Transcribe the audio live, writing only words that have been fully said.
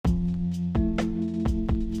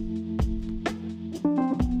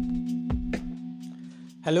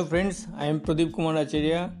Hello friends, I am Pradeep Kumar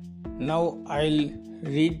Acharya. Now I'll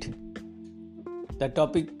read the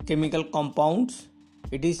topic chemical compounds.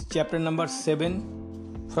 It is chapter number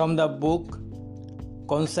 7 from the book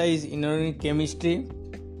Concise Inorganic Chemistry.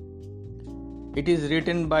 It is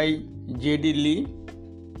written by J.D. Lee.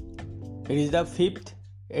 It is the 5th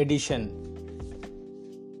edition.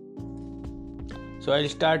 So I'll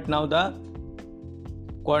start now the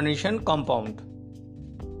coordination compound.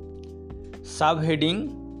 Subheading: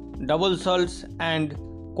 double salts and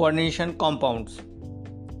coordination compounds.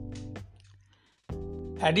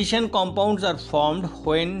 Addition compounds are formed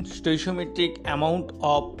when stoichiometric amount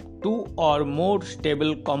of two or more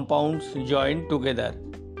stable compounds join together.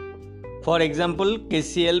 For example,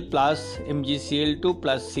 KCl plus MgCl2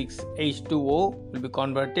 plus 6H2O will be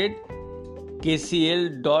converted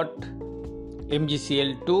KCl dot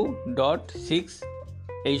MgCl2 dot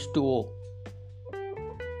 6H2O.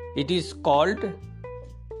 It is called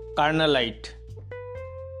Carnallite.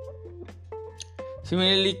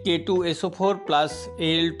 Similarly, K2SO4 plus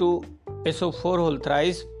Al2SO4 whole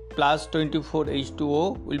thrice plus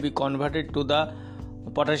 24H2O will be converted to the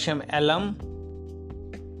potassium alum,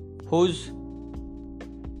 whose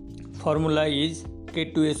formula is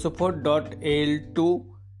K2SO4 dot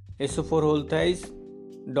Al2SO4 whole thrice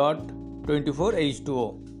dot 24H2O.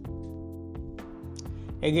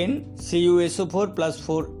 Again, CuSO4 plus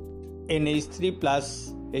 4NH3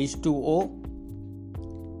 plus H2O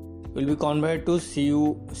will be converted to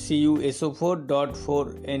CuSO4 dot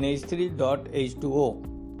 4NH3 dot H2O.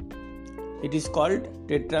 It is called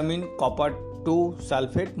tetramine copper 2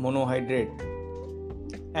 sulfate monohydrate.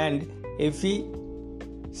 And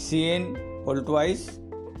FeCN whole twice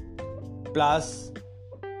plus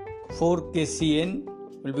 4KCN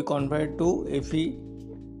will be converted to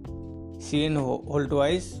FeCN whole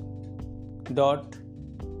twice dot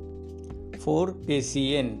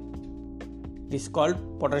 4KCN. It is called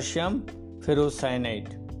potassium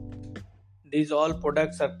ferrocyanide. These all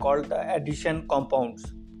products are called the addition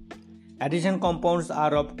compounds. Addition compounds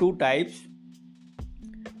are of two types.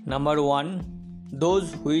 Number 1,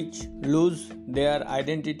 those which lose their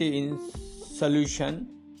identity in solution,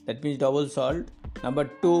 that means double salt. Number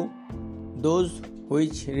 2, those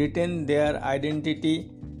which retain their identity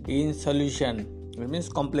in solution, that means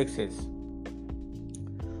complexes.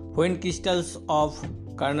 When crystals of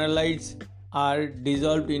carnallites are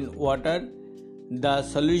dissolved in water, the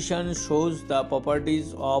solution shows the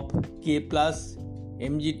properties of K plus,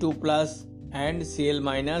 Mg2 plus and Cl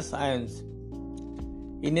minus ions.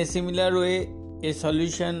 In a similar way, a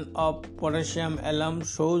solution of potassium alum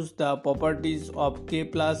shows the properties of K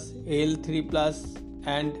plus, Al3 plus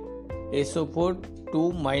and SO4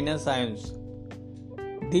 2 minus ions.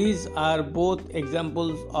 These are both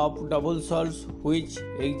examples of double salts which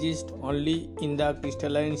exist only in the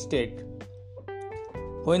crystalline state.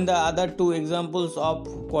 When the other two examples of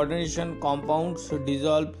coordination compounds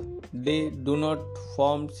dissolve, they do not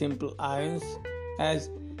form simple ions as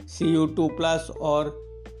Cu2 plus or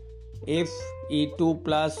Fe2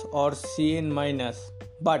 plus or Cn minus,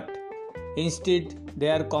 but instead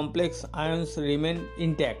their complex ions remain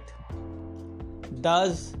intact.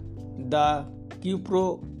 Thus, the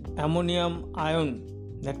cuproammonium ion,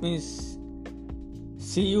 that means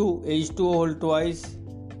CuH2O whole twice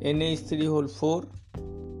NH3 whole 4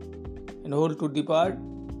 and whole to the power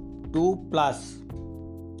 2 plus,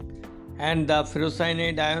 and the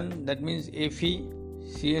ferrocyanide ion, that means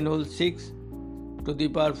FeCN whole 6 to the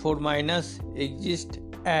power 4 minus, exist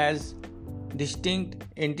as distinct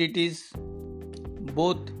entities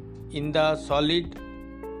both in the solid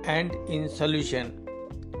and in solution.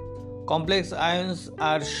 Complex ions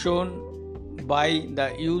are shown by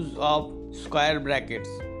the use of square brackets.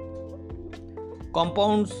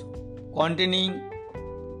 Compounds containing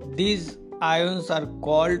these ions are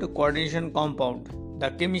called coordination compound. The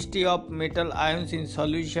chemistry of metal ions in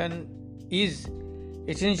solution is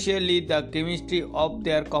essentially the chemistry of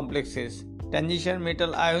their complexes. Transition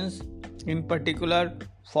metal ions in particular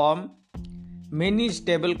form many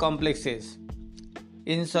stable complexes.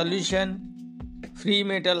 In solution, free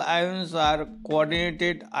metal ions are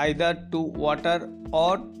coordinated either to water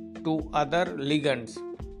or to other ligands.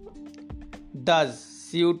 Thus,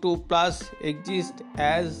 Cu2 plus exists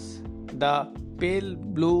as the pale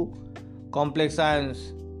blue complex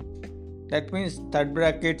ions. That means third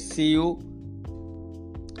bracket Cu,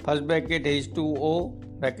 first bracket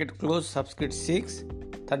H2O, bracket close, subscript 6,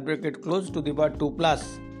 third bracket close to the power 2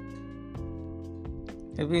 plus.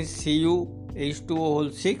 That means Cu H2O whole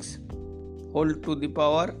 6 whole to the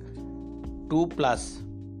power 2 plus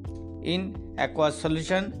in aqueous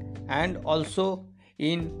solution and also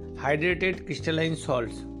in hydrated crystalline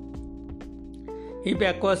salts. If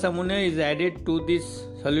aqueous ammonia is added to this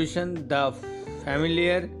solution, the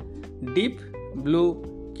familiar deep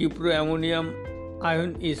blue cuproammonium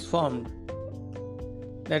ion is formed.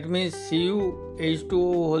 That means CuH2O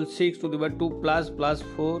whole 6 to the power 2 plus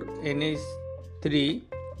 4 NH3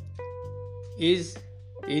 is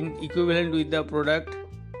in equivalent with the product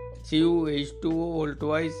CuH2O whole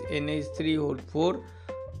twice NH3 whole 4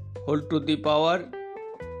 whole to the power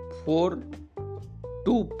 4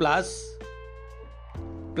 2 plus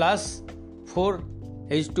 4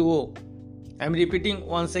 H2O. I am repeating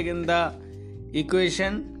once again the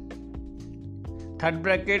equation. Third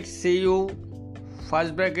bracket Cu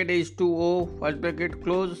first bracket H2O first bracket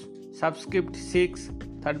close subscript 6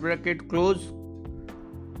 third bracket close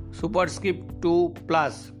superscript 2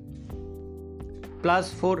 plus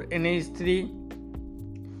 4 NH3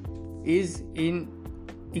 is in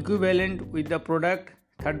equivalent with the product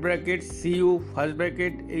third bracket Cu first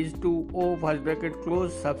bracket H2O first bracket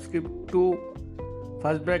close subscript 2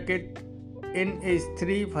 first bracket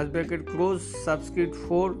NH3 first bracket close subscript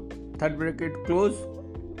 4 third bracket close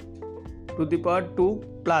to the power 2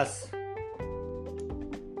 plus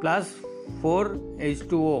 4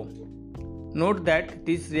 H2O. Note that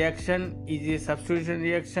this reaction is a substitution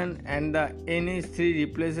reaction and the NH3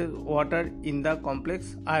 replaces water in the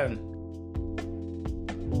complex ion.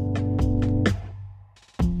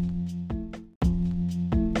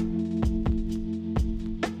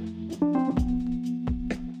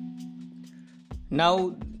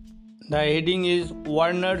 Now the heading is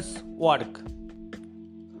Werner's work.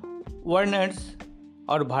 Werner's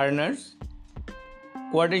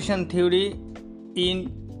quadration theory in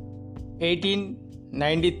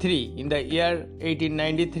 1893 in the year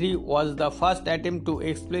 1893 was the first attempt to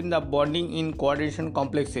explain the bonding in coordination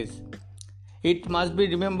complexes. It must be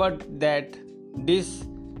remembered that this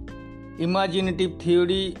imaginative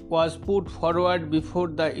theory was put forward before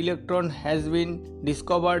the electron has been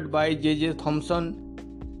discovered by J.J. Thomson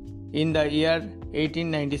in the year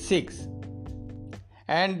 1896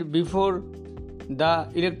 and before the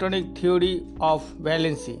electronic theory of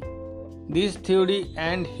valency. This theory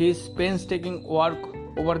and his painstaking work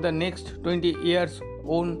over the next 20 years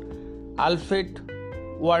won Alfred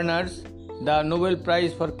Werner the Nobel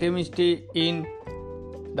Prize for Chemistry in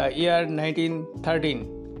the year 1913.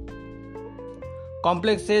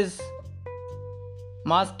 Complexes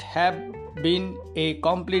must have been a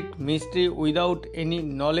complete mystery without any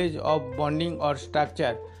knowledge of bonding or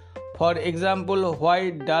structure. For example, why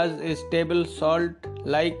does a stable salt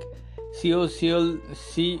like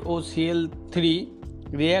COCl3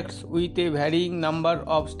 reacts with a varying number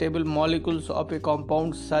of stable molecules of a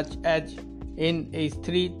compound such as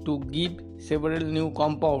NH3 to give several new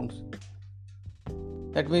compounds?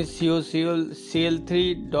 That means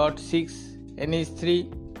COCl3.6 NH3,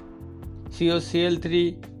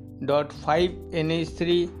 COCl3.5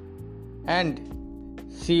 NH3 and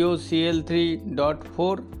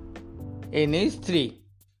COCl3.4 NH3.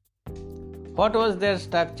 What was their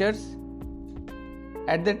structures?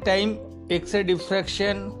 At that time, X-ray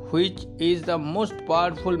diffraction, which is the most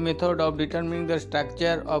powerful method of determining the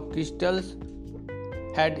structure of crystals,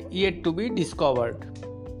 had yet to be discovered.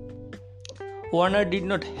 Werner did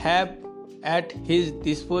not have at his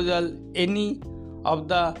disposal any of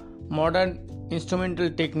the modern instrumental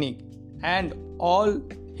technique, and all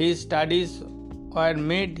his studies were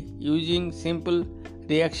made using simple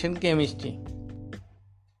reaction chemistry.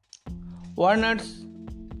 Werner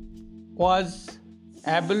was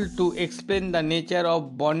able to explain the nature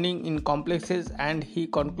of bonding in complexes, and he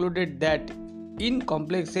concluded that in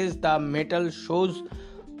complexes the metal shows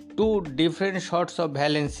two different sorts of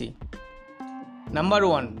valency. Number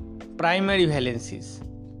 1. Primary valencies.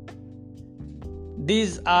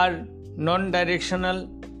 These are non-directional.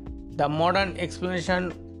 The modern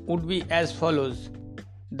explanation would be as follows.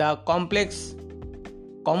 The complex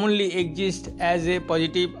commonly exists as a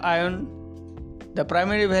positive ion. The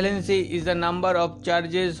primary valency is the number of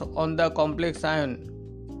charges on the complex ion.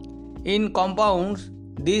 In compounds,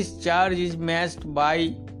 this charge is matched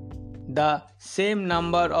by the same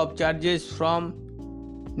number of charges from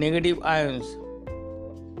negative ions.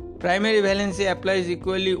 Primary valency applies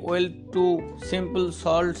equally well to simple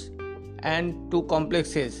salts and to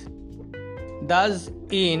complexes. Thus,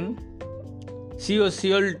 in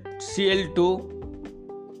COCl2,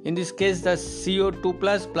 in this case the CO2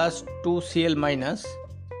 plus 2Cl minus.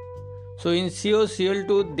 So in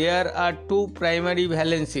COCl2 there are two primary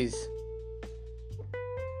valencies,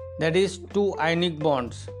 that is two ionic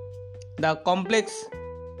bonds. The complex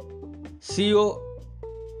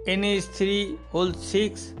CONH3 whole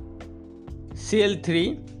 6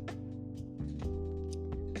 Cl3,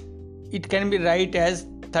 it can be write as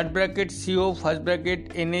third bracket CO first bracket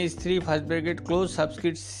NH3 first bracket close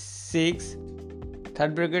subscript 6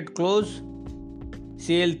 third bracket close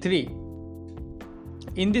Cl3.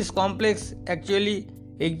 In this complex actually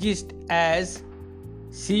exists as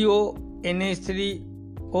CONH3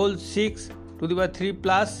 whole 6 to the power 3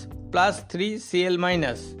 plus 3 Cl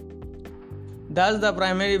minus. Thus the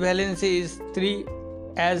primary valency is 3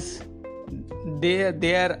 as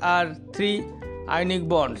there are 3 ionic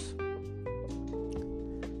bonds.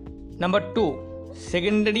 Number 2.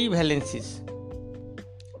 Secondary valencies.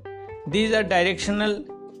 These are directional.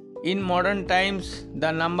 In modern times,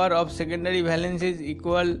 the number of secondary valencies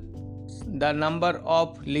equal the number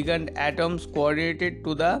of ligand atoms coordinated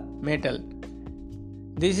to the metal.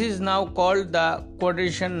 This is now called the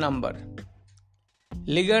coordination number.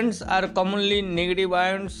 Ligands are commonly negative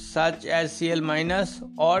ions such as Cl-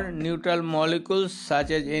 or neutral molecules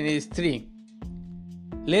such as NH3.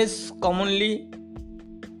 Less commonly,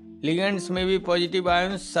 ligands may be positive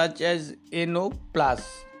ions such as NO+.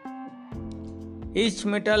 Each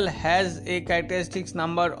metal has a characteristic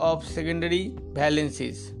number of secondary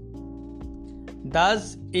valencies.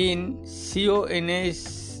 Thus, in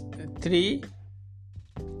CONH3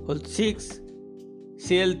 whole 6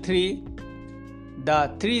 Cl3,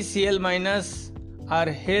 the 3 Cl- are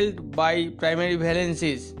held by primary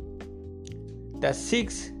valencies. The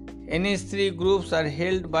 6 NH3 groups are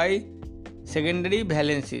held by secondary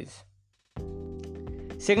valencies.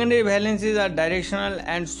 Secondary valencies are directional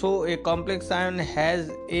and so a complex ion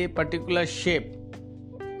has a particular shape.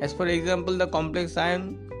 As for example, the complex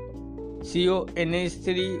ion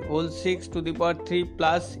CONH3 whole 6 to the power 3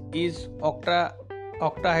 plus is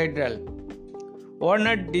octahedral.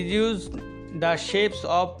 Werner deduced the shapes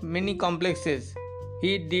of many complexes.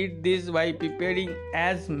 He did this by preparing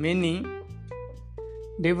as many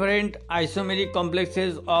different isomeric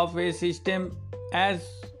complexes of a system as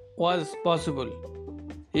was possible.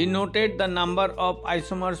 He noted the number of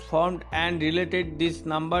isomers formed and related this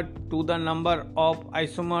number to the number of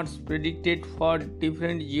isomers predicted for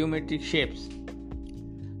different geometric shapes.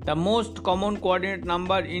 The most common coordinate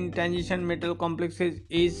number in transition metal complexes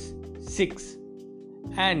is 6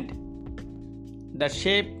 and the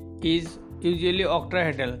shape is usually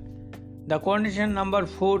octahedral. The coordination number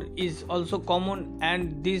 4 is also common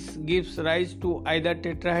and this gives rise to either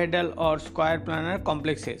tetrahedral or square planar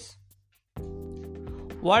complexes.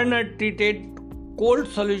 Werner treated cold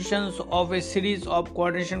solutions of a series of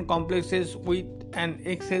coordination complexes with an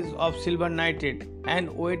excess of silver nitrate and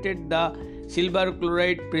weighted the silver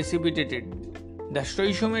chloride precipitated. The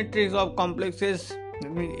stoichiometries of complexes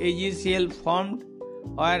AgCl formed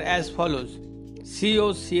are as follows.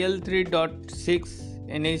 COCl3.6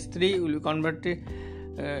 NH3 will be converted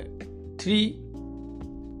 3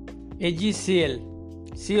 AgCl.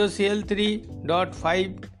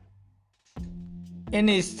 COCl3.5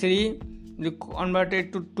 NH3 will be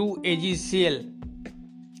converted to 2 AgCl.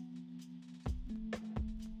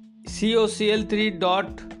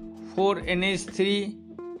 COCl3.4 NH3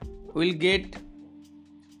 will get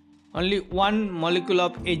only one molecule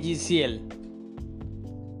of AgCl.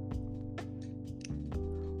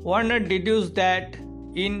 Werner deduced that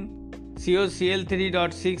in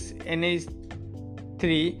COCl3.6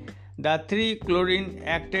 NH3 the 3 chlorine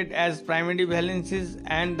acted as primary valencies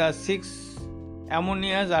and the 6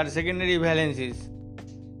 ammonias are secondary valencies.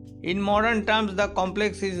 In modern terms, the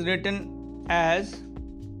complex is written as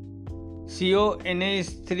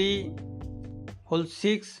CONH3 whole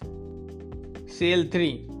 6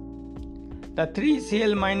 Cl3. The 3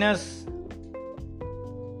 Cl-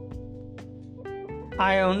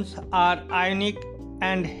 ions are ionic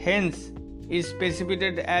and hence is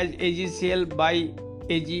specified as AgCl by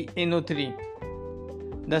AgNO3.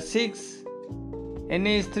 The 6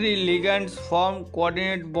 NH3 ligands form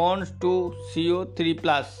coordinate bonds to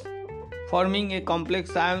CO3+, forming a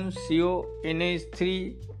complex ion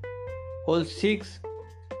CONH3 whole 6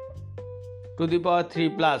 to the power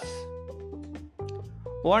 3+.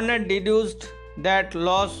 Werner deduced that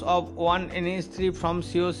loss of one NH3 from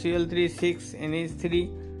COCl3 6 NH3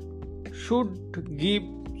 should give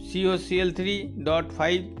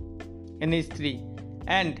COCl3.5 NH3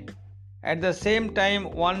 and at the same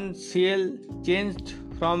time one Cl changed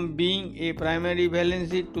from being a primary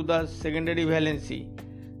valency to the secondary valency.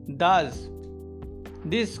 Thus,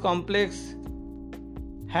 this complex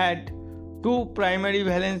had 2 primary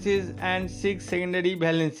valencies and 6 secondary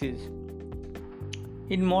valencies.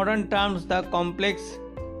 In modern terms, the complex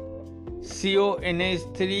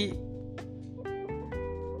CONH3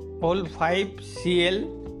 whole 5 Cl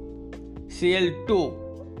Cl2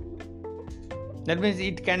 That means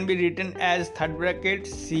it can be written as third bracket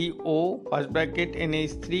CO first bracket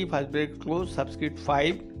NH3 first bracket closed subscript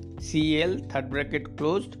 5 Cl third bracket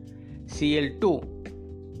closed Cl2,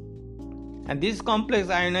 and this complex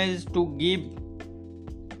ionizes to give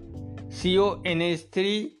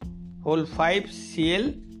CONH3 whole 5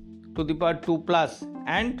 Cl to the power 2 plus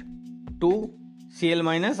and 2 Cl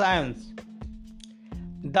minus ions.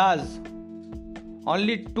 Thus,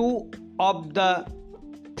 only 2 of the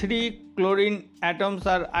 3 chlorine atoms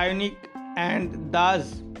are ionic, and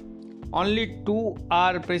thus only 2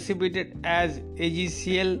 are precipitated as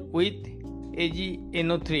AgCl with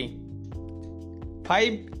AgNO3.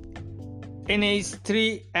 5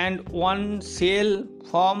 NH3 and 1 Cl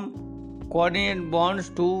form coordinate bonds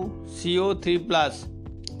to CO3 plus,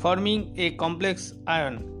 forming a complex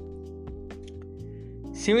ion.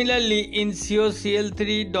 Similarly, in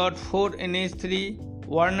COCl3.4 NH3,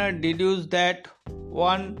 Werner deduced that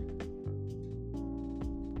 1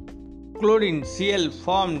 chlorine Cl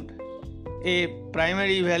formed a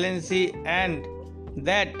primary valency and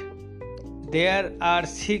that there are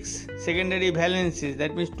 6 secondary valencies,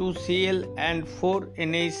 that means 2 Cl and 4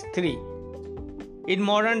 NH3. In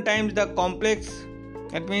modern times, the complex,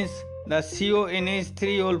 that means the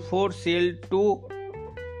CONH3 whole 4 Cl2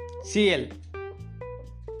 Cl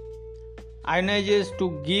ionizes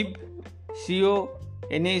to give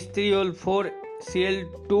CONH3 whole 4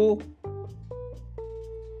 Cl2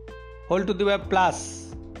 whole to the power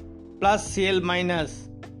plus Cl minus,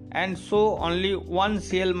 and so only 1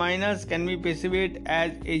 Cl minus can be precipitated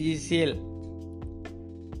as AgCl.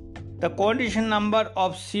 The coordination number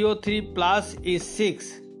of CO3 plus is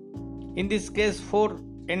 6. In this case, 4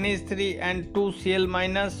 NH3 and 2 Cl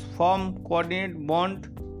minus form coordinate bond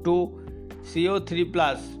to CO3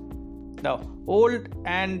 plus. The old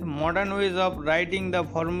and modern ways of writing the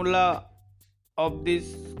formula of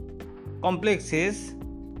these complexes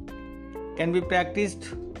can be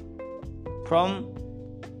practiced from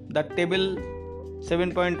the table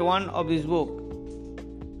 7.1 of this book.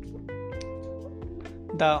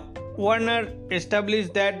 The Werner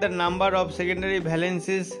established that the number of secondary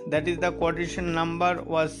valencies, that is the coordination number,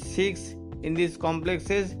 was 6 in these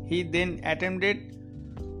complexes. He then attempted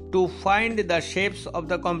to find the shapes of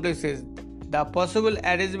the complexes. The possible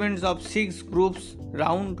arrangements of 6 groups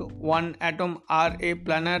round one atom are a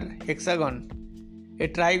planar hexagon, a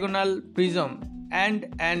trigonal prism,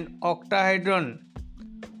 and an octahedron.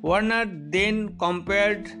 Werner then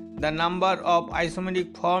compared the number of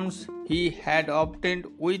isomeric forms he had obtained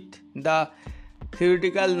with the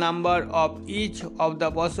theoretical number of each of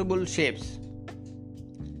the possible shapes.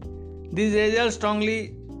 These results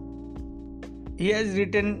strongly, he has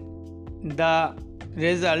written the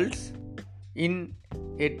results in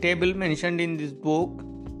a table mentioned in this book,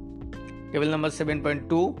 table number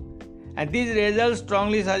 7.2, and these results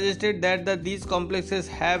strongly suggested that these complexes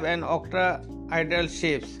have an octahedral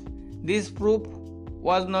shapes. This proof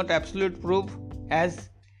was not absolute proof, as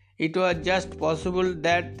it was just possible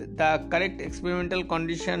that the correct experimental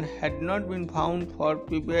condition had not been found for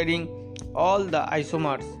preparing all the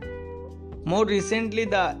isomers. More recently,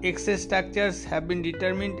 the excess structures have been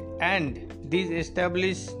determined, and these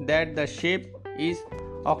establish that the shape is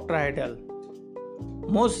octahedral.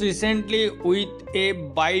 Most recently, with a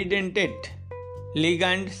bidentate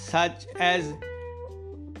ligand such as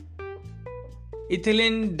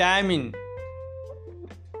ethylene diamine,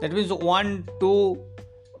 that means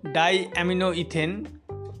 1,2-diaminoethane,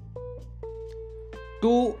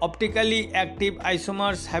 2 optically active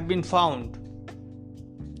isomers have been found.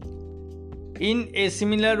 In a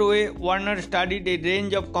similar way, Werner studied a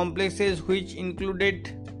range of complexes which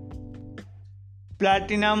included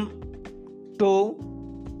platinum 2,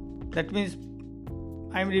 that means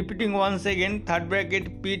I am repeating once again, third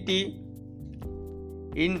bracket PT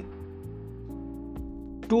in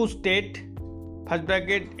 2 state, first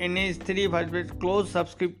bracket NH3 first bracket close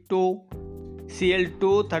subscript 2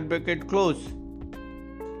 Cl2 third bracket close,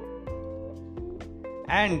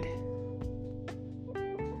 and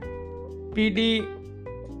PD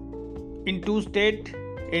in 2 state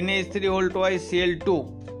NH3 whole twice Cl2.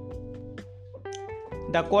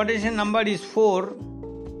 The coordination number is 4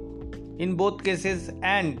 in both cases,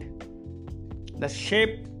 and the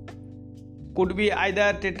shape could be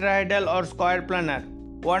either tetrahedral or square planar.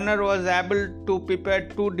 Werner was able to prepare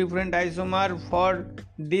 2 different isomers for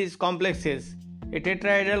these complexes. A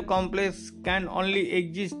tetrahedral complex can only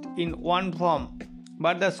exist in one form,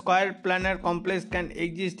 but the square planar complex can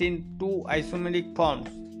exist in 2 isomeric forms.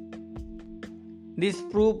 This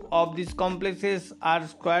proof of these complexes are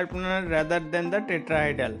square planar rather than the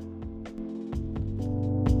tetrahedral.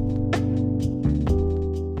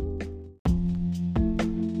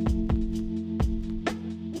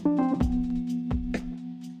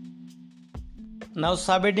 Now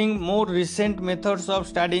subheading more recent methods of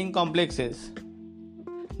studying complexes.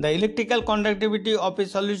 The electrical conductivity of a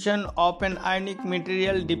solution of an ionic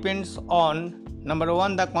material depends on number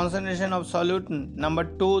 1 the concentration of solute, number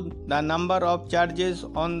 2 the number of charges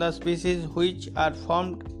on the species which are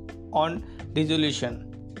formed on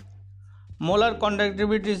dissolution. Molar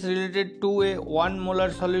conductivity is related to a 1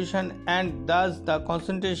 molar solution and thus the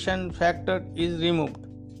concentration factor is removed.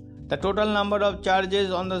 The total number of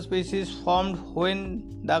charges on the species formed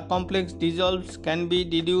when the complex dissolves can be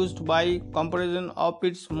deduced by comparison of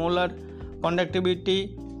its molar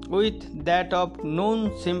conductivity with that of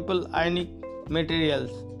known simple ionic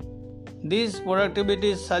materials. These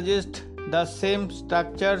productivities suggest the same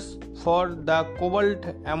structures for the cobalt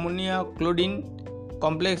ammonia chlorine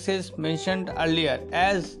complexes mentioned earlier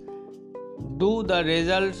as do the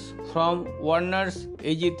results from Werner's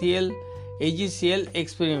AgCl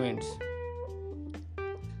experiments.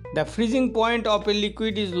 The freezing point of a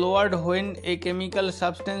liquid is lowered when a chemical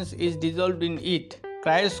substance is dissolved in it.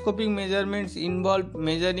 Cryoscopic measurements involve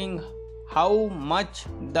measuring how much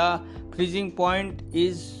the freezing point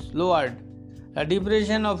is lowered. The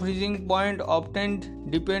depression of freezing point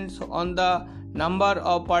obtained depends on the number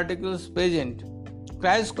of particles present.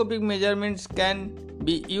 Cryoscopic measurements can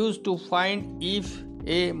be used to find if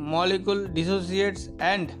a molecule dissociates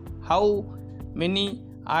and how many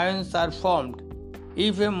ions are formed.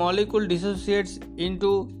 If a molecule dissociates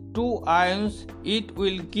into 2 ions, it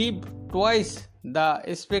will give twice the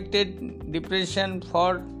expected depression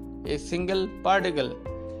for a single particle.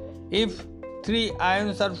 If 3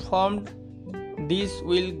 ions are formed, this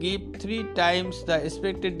will give 3 times the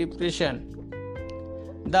expected depression.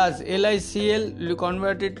 Thus, LiCl will be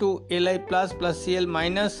converted to Li plus Cl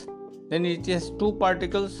minus, then it has 2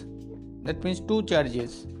 particles, that means 2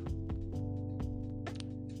 charges.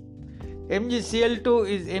 MgCl2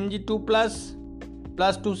 is Mg2 plus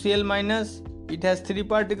 2Cl minus, it has 3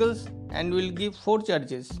 particles and will give 4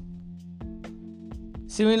 charges.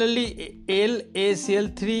 Similarly,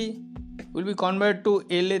 LaCl3 will be converted to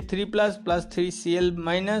La3 plus 3Cl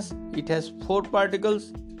minus, it has 4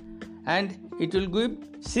 particles and it will give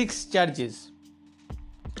 6 charges.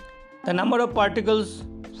 The number of particles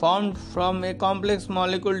formed from a complex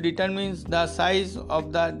molecule determines the size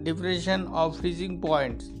of the depression of freezing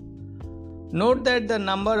points. Note that the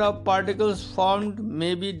number of particles formed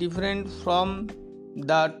may be different from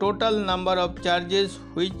the total number of charges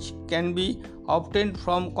which can be obtained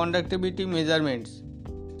from conductivity measurements.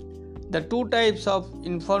 The 2 types of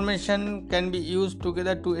information can be used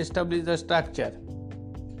together to establish the structure.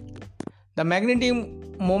 The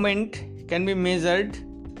magnetic moment can be measured,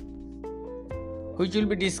 which will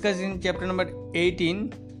be discussed in chapter number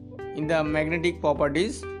 18 in the magnetic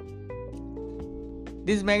properties.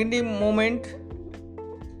 This magnetic moment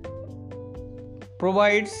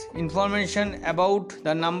provides information about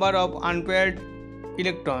the number of unpaired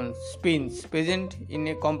electron spins present in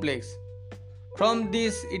a complex. From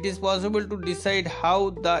this, it is possible to decide how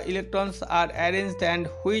the electrons are arranged and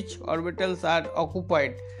which orbitals are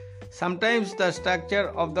occupied. Sometimes the structure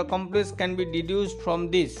of the complex can be deduced from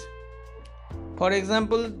this. For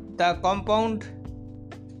example, the compound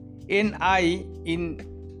Ni in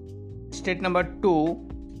state number 2,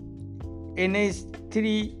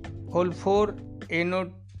 NH3 whole 4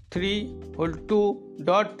 NO3 whole 2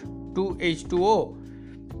 dot 2H2O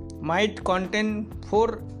might contain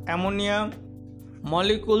 4 ammonia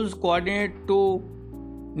molecules coordinate to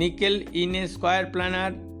nickel in a square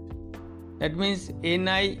planar, that means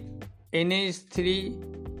Ni NH3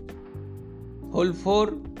 whole 4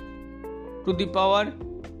 to the power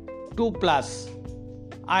 2 plus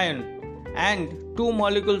ion and 2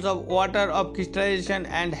 molecules of water of crystallization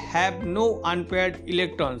and have no unpaired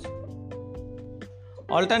electrons.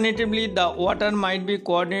 Alternatively, the water might be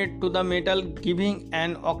coordinated to the metal giving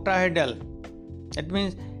an octahedral, that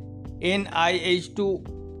means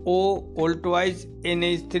NiH2O whole twice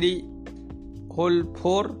NH3 whole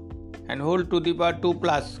 4 and whole to the power 2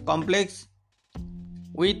 plus complex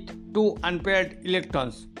with 2 unpaired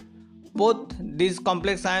electrons. Both these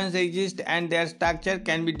complex ions exist and their structure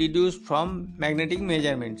can be deduced from magnetic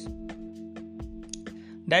measurements.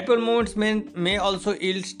 Dipole moments may also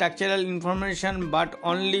yield structural information but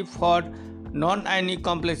only for non-ionic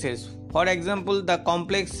complexes. For example, the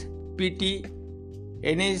complex PT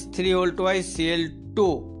NH3 whole twice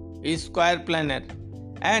Cl2 is square planar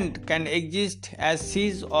and can exist as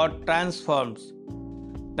cis or trans forms.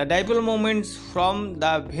 The dipole moments from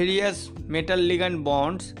the various metal ligand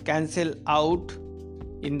bonds cancel out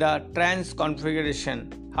in the trans configuration.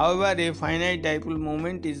 However, a finite dipole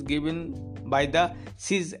moment is given by the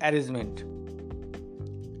cis arrangement.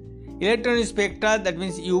 Electronic spectra, that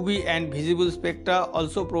means UV and visible spectra,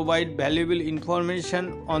 also provide valuable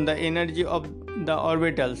information on the energy of the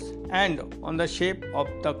orbitals and on the shape of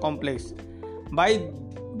the complex. By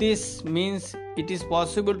this means, it is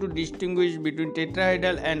possible to distinguish between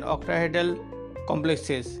tetrahedral and octahedral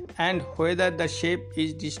complexes and whether the shape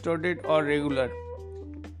is distorted or regular.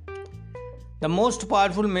 The most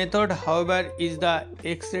powerful method, however, is the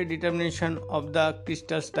X-ray determination of the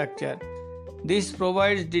crystal structure. This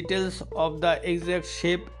provides details of the exact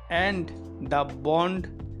shape and the bond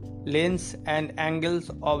lengths and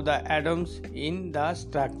angles of the atoms in the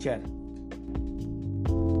structure.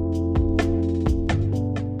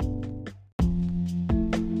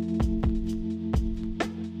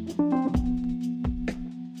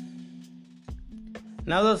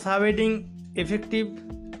 Now the subheading effective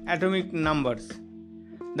atomic numbers.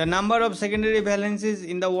 The number of secondary valencies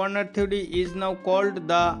in the Warner theory is now called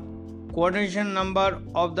the coordination number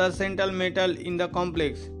of the central metal in the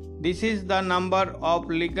complex. This is the number of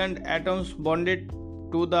ligand atoms bonded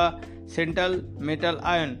to the central metal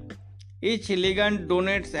ion. Each ligand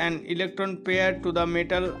donates an electron pair to the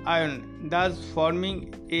metal ion, thus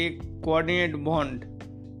forming a coordinate bond.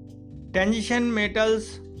 Transition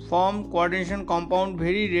metals form coordination compound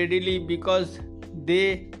very readily because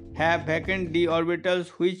they have vacant d orbitals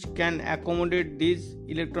which can accommodate these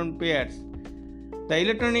electron pairs. The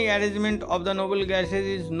electronic arrangement of the noble gases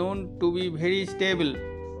is known to be very stable.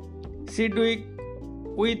 Sidgwick,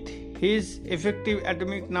 with his effective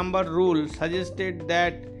atomic number rule, suggested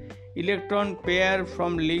that electron pair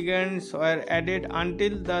from ligands were added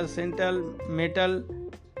until the central metal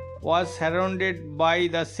was surrounded by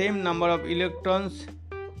the same number of electrons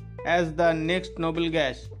as the next noble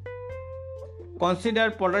gas. Consider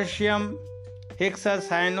potassium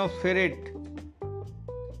hexacyanoferrate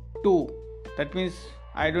 2, that means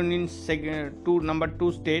iron in number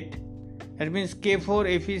 2 state, that means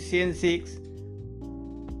K4Fe6.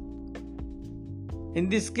 In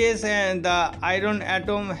this case, the iron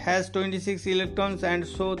atom has 26 electrons, and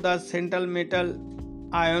so the central metal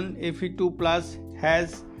ion Fe2 plus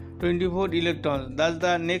has 24 electrons. Thus,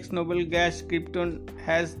 the next noble gas krypton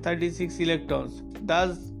has 36 electrons.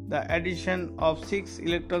 Thus, the addition of 6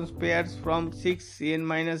 electrons pairs from 6 Cn-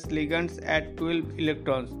 ligands at 12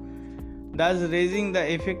 electrons, thus raising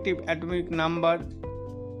the effective atomic number.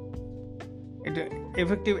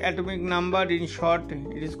 Effective atomic number, in short,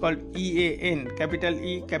 it is called EAN, capital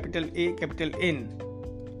E, capital A, capital N.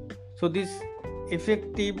 So this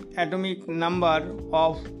effective atomic number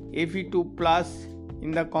of Fe2 plus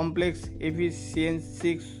in the complex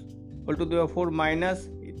FeCN6 whole to the 4 minus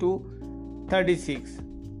to 36.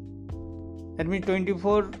 That means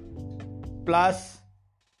 24 plus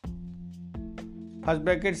first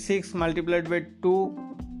bracket 6 multiplied by 2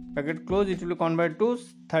 bracket close, it will convert to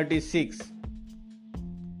 36.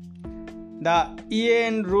 The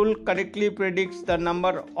EAN rule correctly predicts the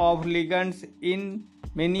number of ligands in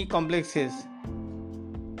many complexes.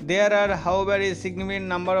 There are, however, a significant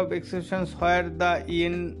number of exceptions where the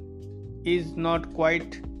EAN is not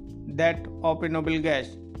quite that of a noble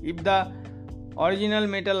gas. If the original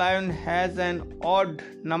metal ion has an odd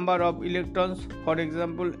number of electrons, for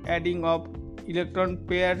example, adding of electron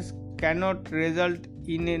pairs cannot result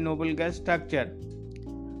in a noble gas structure.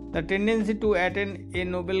 The tendency to attain a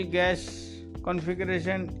noble gas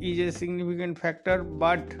configuration is a significant factor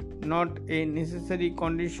but not a necessary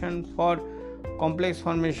condition for complex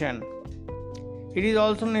formation. It is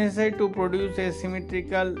also necessary to produce a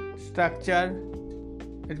symmetrical structure,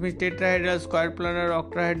 that means tetrahedral, square planar,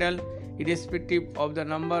 octahedral, irrespective of the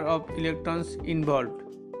number of electrons involved.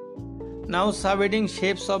 Now, subheading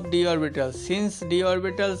shapes of d orbitals. Since d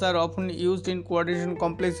orbitals are often used in coordination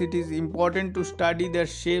complex, it is important to study their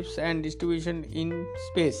shapes and distribution in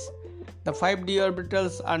space. The 5 d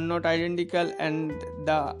orbitals are not identical, and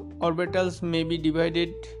the orbitals may be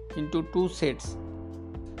divided into two sets.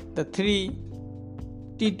 The 3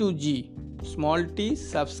 T2G, small t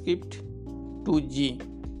subscript 2G.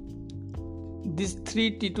 These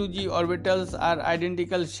 3 T2G orbitals are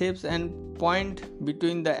identical shapes and point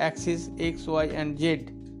between the axes x, y and z.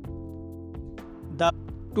 The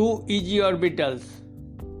 2 EG orbitals,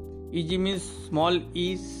 EG means small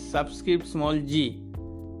e subscript small g.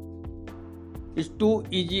 These 2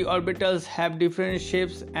 EG orbitals have different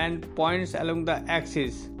shapes and points along the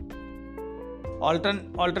axis.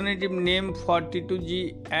 Alternative name for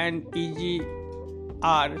T2G and EG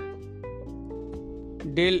are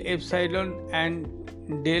del epsilon and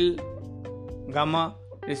del gamma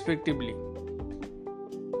respectively.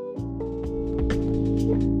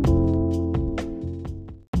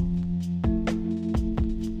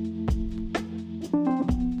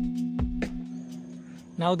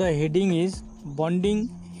 Now the heading is bonding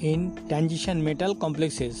in transition metal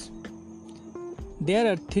complexes.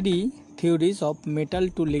 There are three theories of metal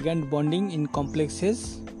to ligand bonding in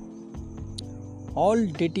complexes, all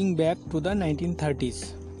dating back to the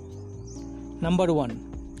 1930s. Number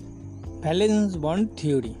 1. Valence bond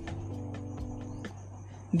theory.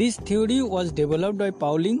 This theory was developed by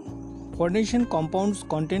Pauling. Coordination compounds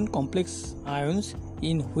contain complex ions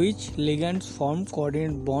in which ligands form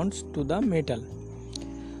coordinate bonds to the metal.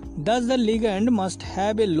 Thus the ligand must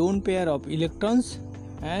have a lone pair of electrons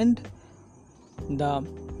and the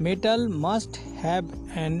metal must have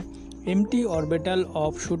an empty orbital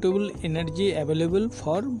of suitable energy available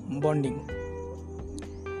for bonding.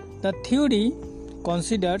 The theory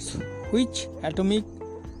considers which atomic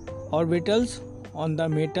orbitals on the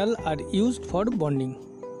metal are used for bonding.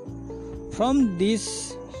 From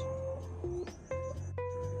this,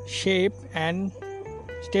 shape and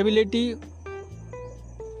stability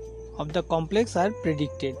of the complex are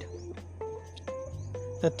predicted.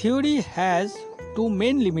 The theory has two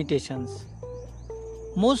main limitations.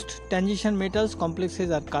 Most transition metals complexes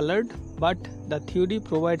are colored, but the theory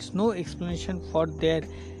provides no explanation for their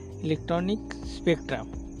electronic spectra.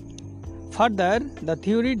 Further, the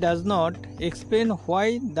theory does not explain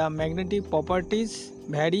why the magnetic properties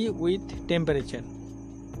vary with temperature.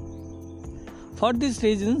 For these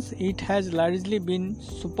reasons, it has largely been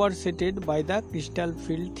superseded by the crystal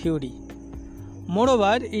field theory.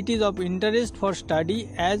 Moreover, it is of interest for study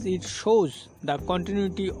as it shows the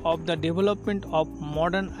continuity of the development of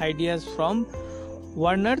modern ideas from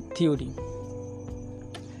Werner theory.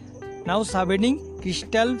 Now subheading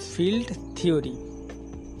crystal field theory,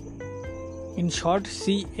 in short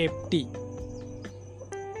CFT.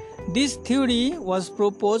 This theory was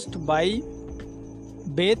proposed by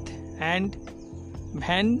Bethe and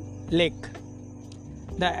Van Leck.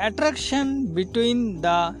 The attraction between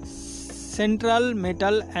the central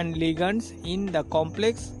metal and ligands in the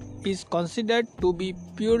complex is considered to be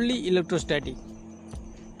purely electrostatic.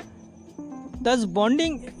 Thus,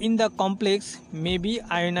 bonding in the complex may be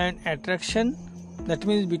ion-ion attraction, that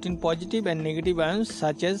means between positive and negative ions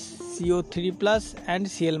such as CO3+ and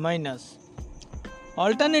Cl-.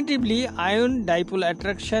 Alternatively, ion dipole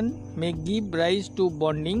attraction may give rise to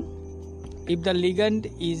bonding if the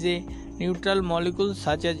ligand is a neutral molecule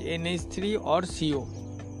such as NH3 or CO.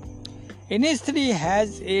 NH3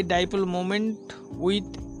 has a dipole moment with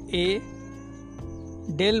a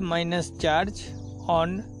del- charge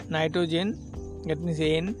on nitrogen, that means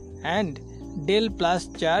N, and del+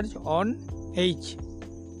 charge on H.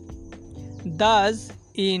 Thus,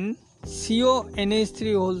 in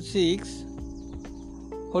CONH3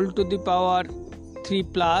 whole to the power 3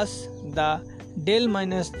 plus, the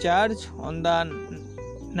del- charge on the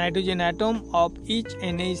nitrogen atom of each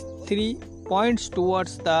NH3 points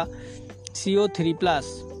towards the CO3+.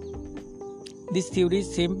 This theory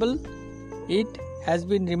is simple. It has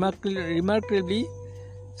been remarkably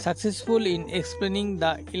successful in explaining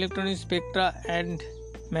the electronic spectra and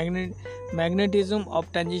magnetism of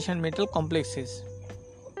transition metal complexes,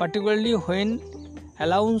 particularly when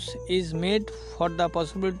allowance is made for the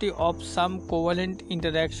possibility of some covalent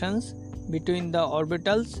interactions between the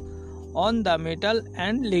orbitals on the metal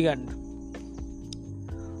and ligand.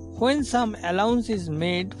 When some allowance is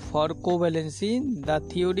made for covalency, the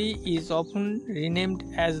theory is often renamed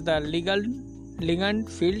as the ligand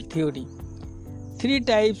field theory. Three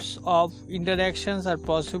types of interactions are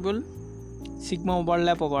possible: sigma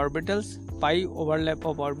overlap of orbitals, pi overlap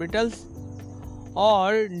of orbitals,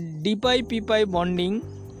 or d-pi p-pi bonding,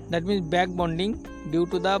 that means back bonding due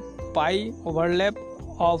to the pi overlap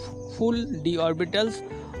of full d orbitals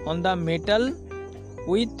on the metal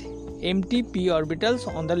with empty p orbitals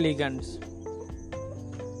on the ligands.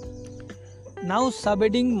 Now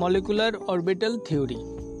subheading molecular orbital theory.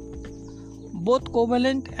 Both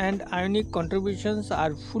covalent and ionic contributions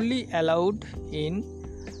are fully allowed in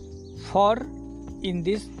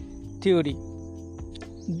this theory.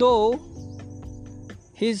 Though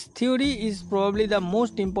his theory is probably the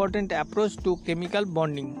most important approach to chemical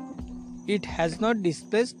bonding, it has not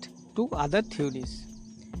displaced two other theories.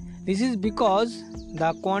 This is because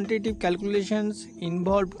the quantitative calculations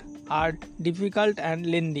involved are difficult and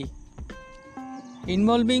lengthy,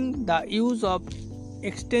 involving the use of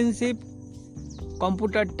extensive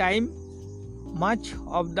computer time. Much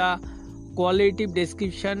of the qualitative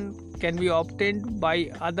description can be obtained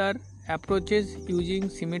by other approaches using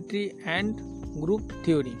symmetry and group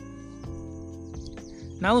theory.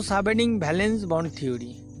 Now subheading valence bond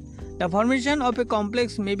theory. The formation of a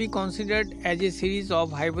complex may be considered as a series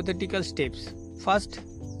of hypothetical steps. First,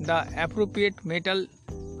 the appropriate metal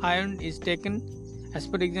ion is taken As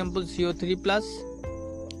per example, CO3 plus.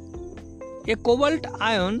 A cobalt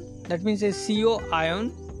ion, that means a CO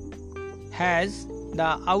ion, has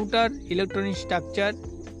the outer electronic structure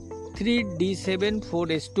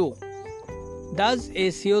 3d74s2. Thus, a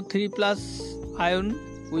CO3 plus ion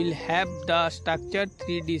will have the structure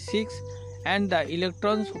 3d6 and the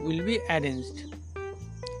electrons will be arranged.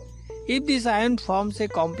 If this ion forms a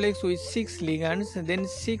complex with 6 ligands, then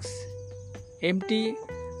 6 empty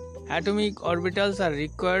atomic orbitals are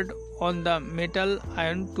required on the metal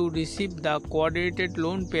ion to receive the coordinated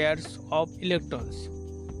lone pairs of electrons.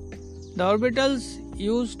 The orbitals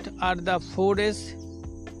used are the 4s,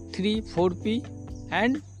 3, 4p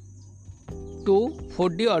and 2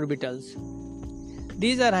 4d orbitals.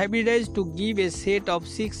 These are hybridized to give a set of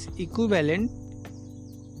 6 equivalent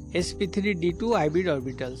sp3d2 hybrid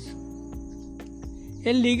orbitals.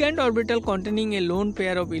 A ligand orbital containing a lone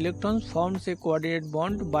pair of electrons forms a coordinate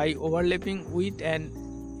bond by overlapping with an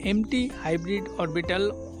empty hybrid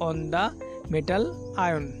orbital on the metal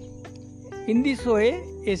ion. In this way,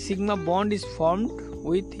 a sigma bond is formed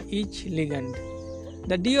with each ligand.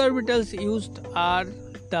 The d orbitals used are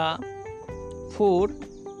the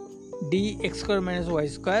 4d x square minus y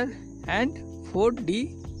square and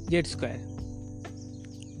 4d z square.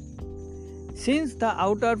 Since the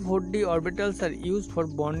outer 4d orbitals are used for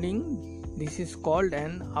bonding, this is called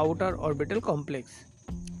an outer orbital complex.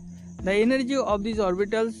 The energy of these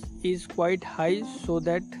orbitals is quite high so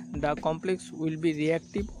that the complex will be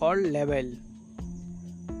reactive or level.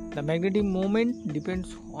 The magnetic moment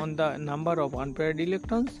depends on the number of unpaired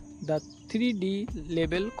electrons. The 3d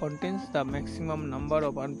level contains the maximum number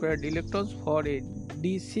of unpaired electrons for a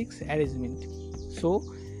d6 arrangement. So,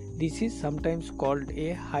 this is sometimes called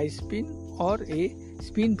a high spin or a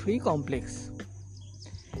spin-free complex.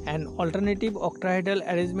 An alternative octahedral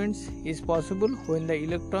arrangement is possible when the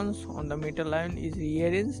electrons on the metal ion is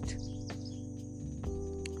rearranged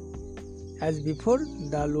as before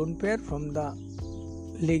the lone pair from the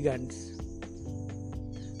ligands.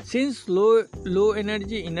 Since low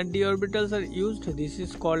energy inner d orbitals are used, this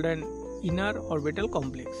is called an inner orbital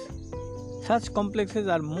complex. Such complexes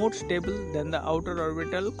are more stable than the outer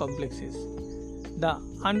orbital complexes. The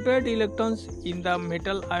unpaired electrons in the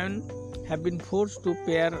metal ion have been forced to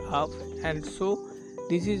pair up, and so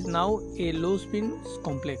this is now a low spin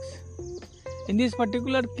complex. In this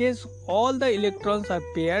particular case, all the electrons are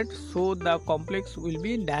paired, so the complex will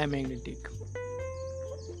be diamagnetic.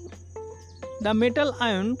 The metal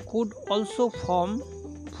ion could also form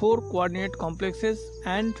 4 coordinate complexes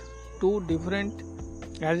and 2 different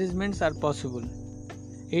arrangements are possible.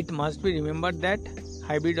 It must be remembered that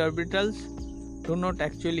hybrid orbitals do not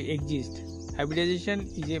actually exist. Hybridization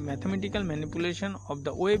is a mathematical manipulation of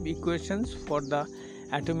the wave equations for the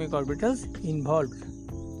atomic orbitals involved.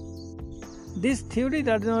 This theory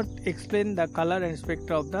does not explain the color and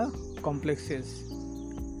spectra of the complexes.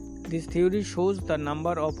 This theory shows the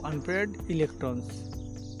number of unpaired electrons.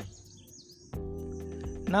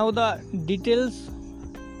 Now the details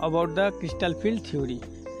about the crystal field theory.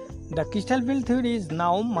 The crystal field theory is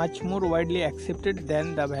now much more widely accepted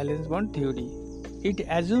than the valence bond theory. It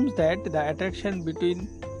assumes that the attraction between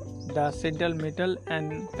the central metal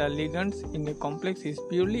and the ligands in a complex is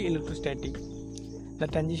purely electrostatic. The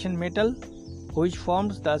transition metal, which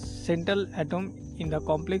forms the central atom in the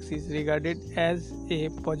complex, is regarded as a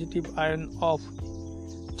positive ion of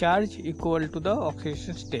charge equal to the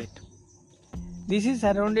oxidation state. This is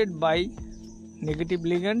surrounded by negative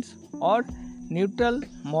ligands or neutral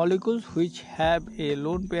molecules which have a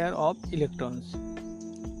lone pair of electrons.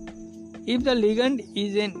 If the ligand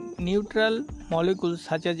is a neutral molecule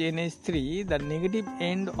such as NH3, the negative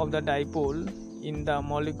end of the dipole in the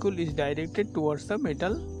molecule is directed towards the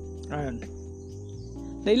metal ion.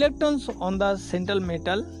 The electrons on the central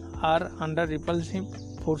metal are under repulsive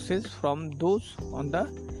forces from those on the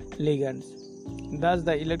ligands. Thus,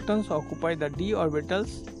 the electrons occupy the d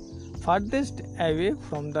orbitals farthest away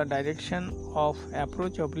from the direction of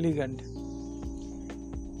approach of ligand.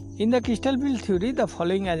 In the crystal field theory, the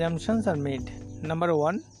following assumptions are made. Number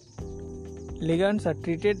 1. Ligands are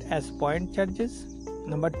treated as point charges.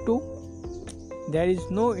 Number 2. There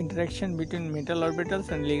is no interaction between metal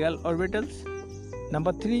orbitals and ligand orbitals.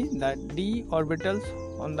 Number 3. The d orbitals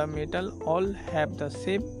on the metal all have the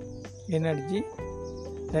same energy,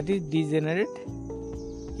 that is degenerate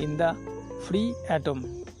in the free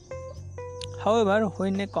atom. However,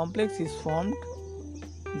 when a complex is formed,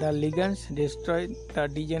 the ligands destroy the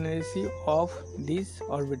degeneracy of these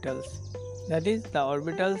orbitals. That is, the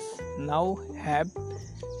orbitals now have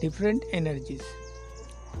different energies.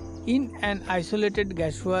 In an isolated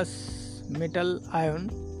gaseous metal ion,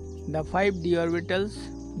 the 5 d orbitals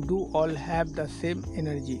do all have the same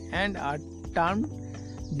energy and are termed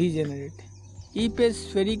degenerate. If a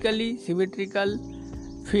spherically symmetrical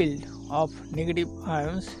field of negative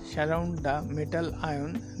ions surround the metal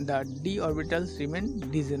ion, the d orbitals remain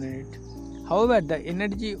degenerate. However, the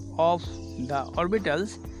energy of the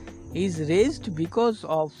orbitals is raised because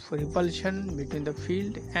of repulsion between the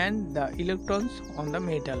field and the electrons on the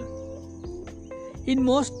metal. In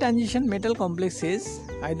most transition metal complexes,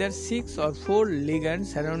 either 6 or 4 ligands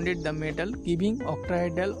surrounded the metal, giving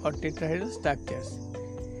octahedral or tetrahedral structures.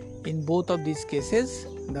 In both of these cases,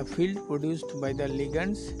 the field produced by the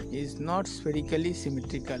ligands is not spherically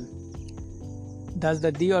symmetrical. Thus,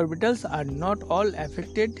 the d orbitals are not all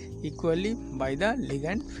affected equally by the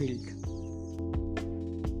ligand field.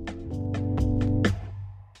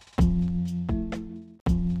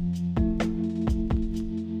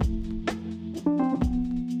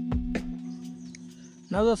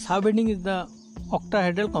 Now the subheading is the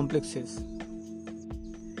octahedral complexes.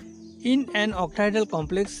 In an octahedral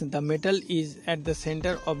complex, the metal is at the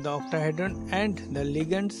center of the octahedron and the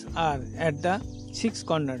ligands are at the 6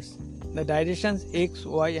 corners. The directions x,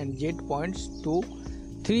 y and z points to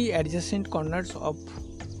 3 adjacent corners of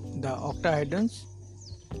the octahedrons.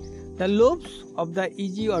 The lobes of the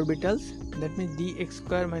Eg orbitals, that means dx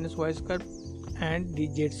square minus y square and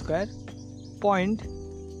dz square, point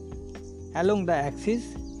along the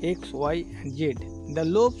axis x, y and z. The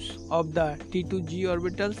lobes of the T2G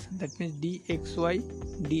orbitals, that means dxy,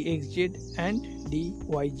 dxz and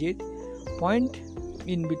dyz, point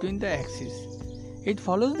in between the axes. It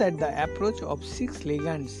follows that the approach of 6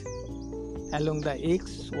 ligands along the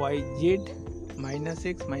x, y, z, minus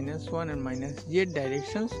x, minus 1 and minus z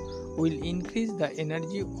directions will increase the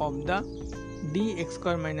energy of the dx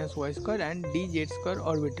square minus y square and dz square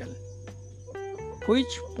orbital,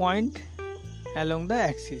 which point along the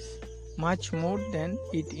axis much more than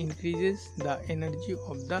it increases the energy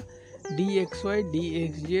of the dxy,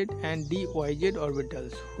 dxz and dyz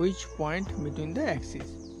orbitals, which point between the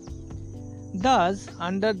axes. Thus,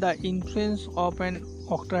 under the influence of an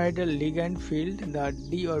octahedral ligand field, the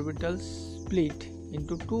d orbitals split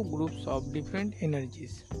into 2 groups of different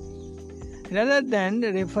energies. Rather than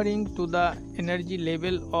referring to the energy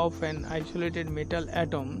level of an isolated metal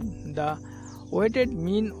atom, the weighted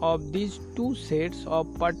mean of these 2 sets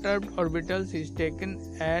of perturbed orbitals is taken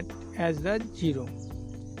as the 0.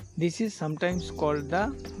 This is sometimes called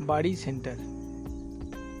the barycenter.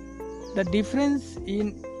 The difference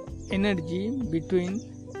in energy between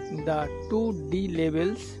the 2 d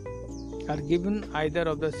levels are given either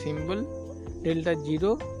of the symbol delta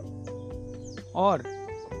 0 or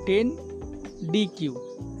 10 dq.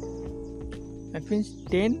 That means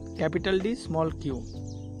 10 capital D small q.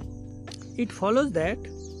 It follows that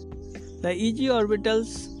the Eg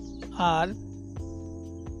orbitals are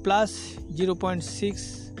plus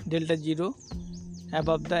 0.6 delta 0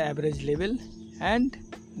 above the average level and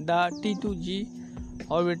the T2G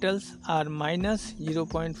orbitals are minus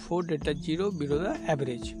 0.4 delta 0 below the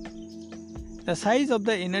average. The size of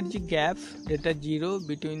the energy gap delta 0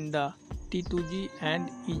 between the T2G and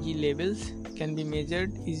Eg levels can be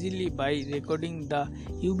measured easily by recording the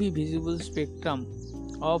UV visible spectrum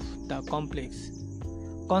of the complex.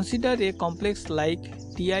 Consider a complex like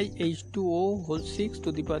TiH2O whole 6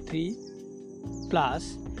 to the power 3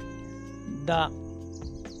 plus the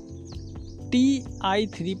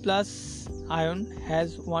Ti3 plus ion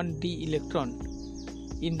has 1 d electron.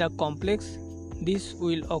 In the complex, this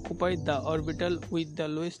will occupy the orbital with the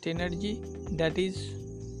lowest energy, that is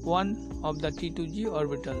one of the T2G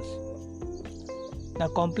orbitals. The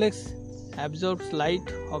complex absorbs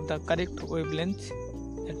light of the correct wavelength,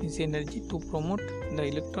 that means energy, to promote the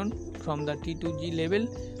electron from the T2G level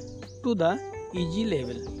to the Eg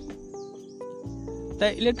level.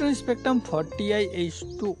 The electron spectrum for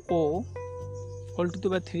TiH2O whole to the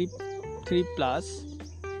power 3 plus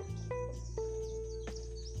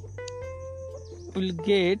will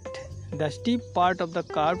get the steep part of the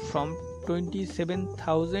curve from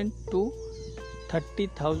 27,000 to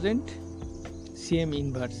 30,000 cm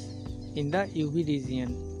inverse in the UV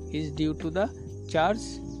region is due to the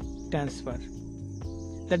charge transfer.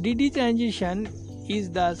 The DD transition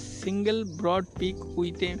is the single broad peak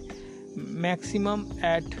with a maximum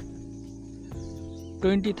at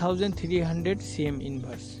 20,300 cm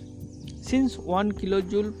inverse. Since 1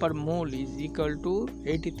 kJ per mole is equal to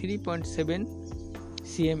 83.7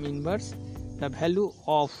 cm inverse, the value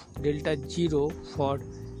of delta 0 for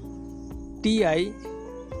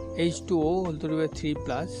TiH2O whole to the power 3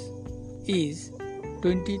 plus is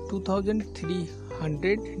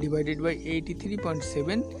 22,300 divided by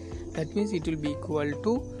 83.7. That means it will be equal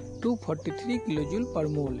to 243 kJ per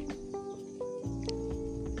mole.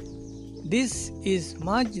 This is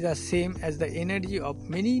much the same as the energy of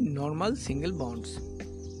many normal single bonds.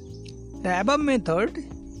 The above method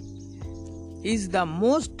is the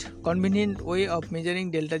most convenient way of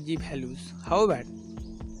measuring delta G values. However,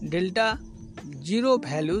 delta 0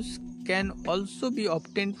 values can also be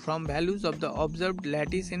obtained from values of the observed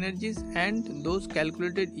lattice energies and those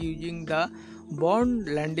calculated using the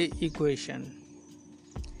Born-Lande equation.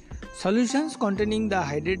 Solutions containing the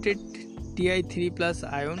hydrated Ti3+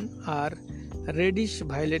 ion are reddish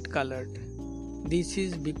violet colored. This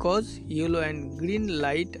is because yellow and green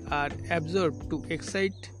light are absorbed to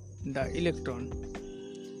excite the electron.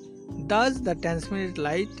 Thus, the transmitted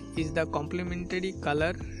light is the complementary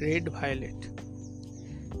color red-violet.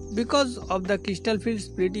 Because of the crystal field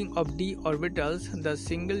splitting of d orbitals, the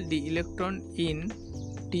single d electron in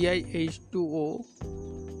TiH2O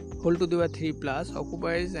whole to the power 3 plus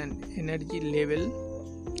occupies an energy level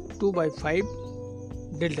 2/5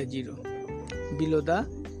 delta 0 below the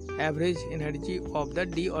average energy of the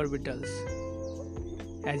d orbitals.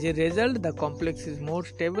 As a result, the complex is more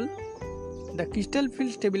stable. The crystal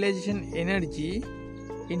field stabilization energy,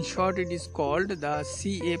 in short it is called the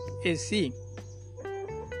CFAC.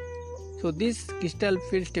 So this crystal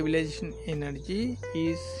field stabilization energy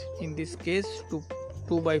is in this case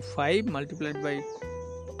 2/5 multiplied by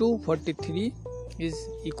 243 is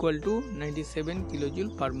equal to 97 kJ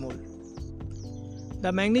per mole.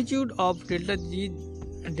 The magnitude of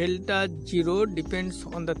delta 0 depends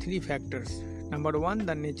on the three factors. Number 1,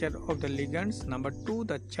 the nature of the ligands. Number 2,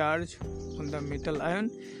 the charge on the metal ion.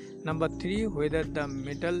 Number 3, whether the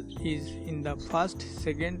metal is in the first,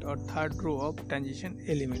 second or third row of transition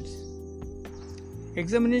elements.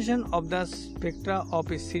 Examination of the spectra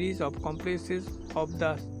of a series of complexes of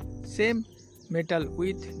the same metal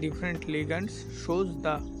with different ligands shows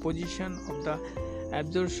the position of the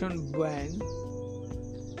absorption band,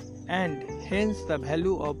 and hence the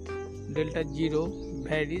value of delta 0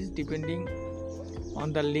 varies depending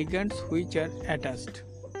on the ligands which are attached.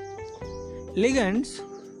 Ligands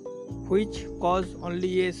which cause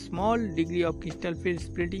only a small degree of crystal field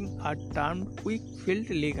splitting are termed weak field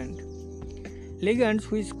ligand. Ligands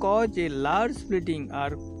which cause a large splitting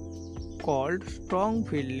are called strong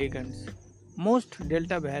field ligands. Most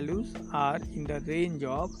delta values are in the range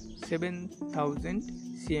of 7000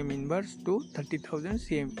 cm inverse to 30,000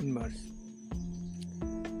 cm inverse.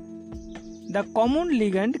 The common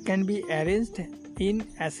ligand can be arranged in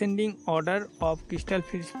ascending order of crystal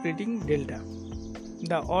field splitting delta.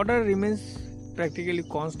 The order remains practically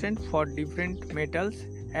constant for different metals,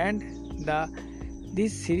 and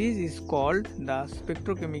this series is called the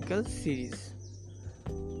spectrochemical series.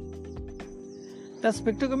 The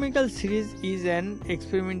spectrochemical series is an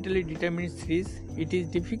experimentally determined series. It is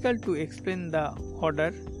difficult to explain the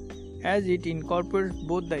order as it incorporates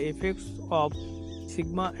both the effects of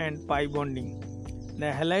sigma and pi bonding.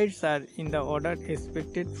 The halides are in the order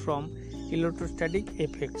expected from electrostatic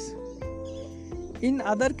effects. In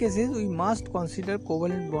other cases, we must consider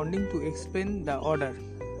covalent bonding to explain the order.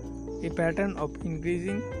 A pattern of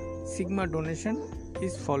increasing sigma donation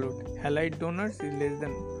is followed. Halide donors is less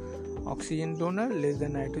than oxygen donor, less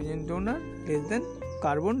than nitrogen donor, less than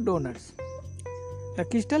carbon donors. The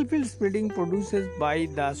crystal field splitting produced by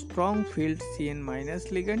the strong field Cn-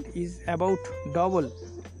 ligand is about double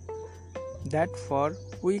that for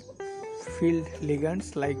weak field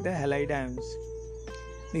ligands like the halide ions.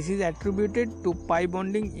 This is attributed to pi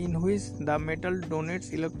bonding, in which the metal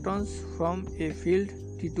donates electrons from a filled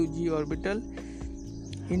T2G orbital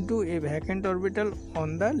into a vacant orbital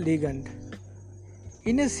on the ligand.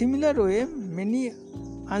 In a similar way, many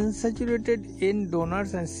unsaturated N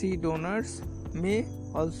donors and C donors may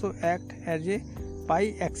also act as a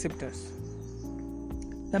pi acceptors.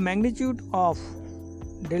 The magnitude of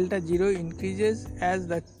delta 0 increases as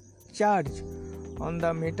the charge on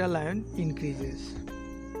the metal ion increases.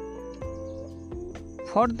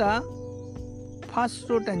 For the first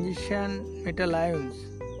row transition metal ions,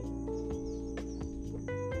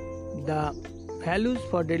 the values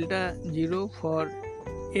for delta 0 for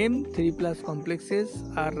M3+ complexes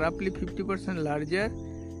are roughly 50% larger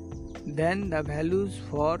than the values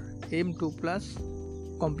for M2+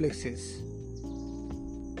 complexes.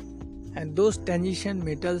 And those transition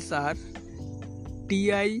metals are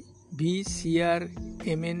Ti, V, Cr,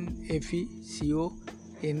 Mn, Fe, Co,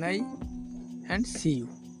 Ni and Cu.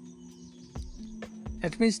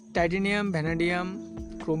 That means titanium,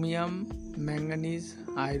 vanadium, chromium, manganese,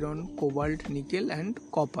 iron, cobalt, nickel and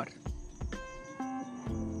copper.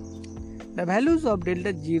 The values of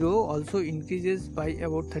delta 0 also increases by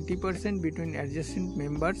about 30% between adjacent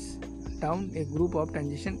members down a group of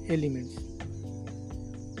transition elements.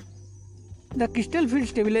 The crystal field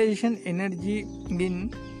stabilization energy in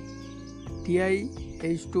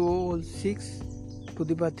TiH2O6 to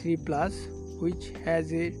the power 3 plus, which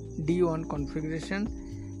has a D1 configuration,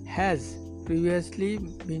 has previously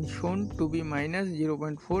been shown to be minus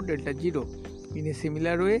 0.4 delta 0. In a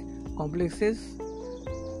similar way, complexes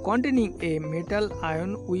containing a metal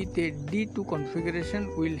ion with a D2 configuration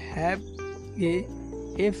will have a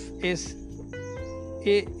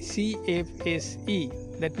CFSE,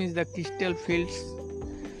 that means the crystal field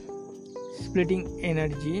splitting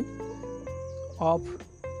energy of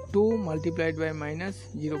 2 multiplied by minus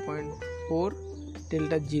 0.4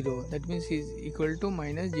 delta 0, that means is equal to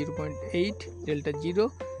minus 0.8 delta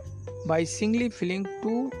 0 by singly filling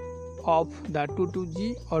 2 of the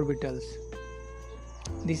 2,2g orbitals.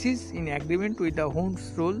 This is in agreement with the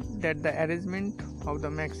Hund's rule that the arrangement of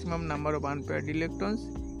the maximum number of unpaired electrons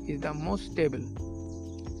is the most stable.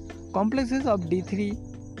 Complexes of D3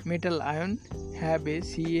 metal ion have a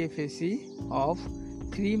CFSE of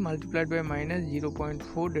 3 multiplied by minus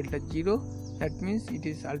 0.4 delta 0, that means it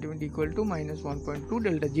is ultimately equal to minus 1.2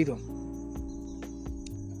 delta 0.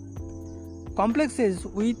 Complexes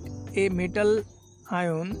with a metal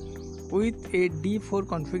ion with a D4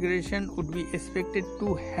 configuration would be expected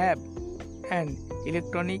to have an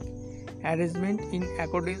electronic arrangement in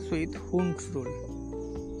accordance with Hund's rule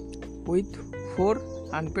with 4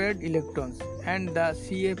 unpaired electrons, and the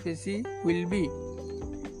CFSE will be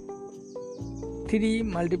 3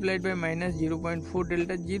 multiplied by minus 0.4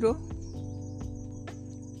 delta 0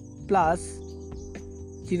 plus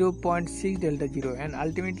 0.6 delta 0, and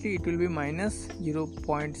ultimately it will be minus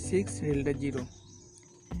 0.6 delta 0.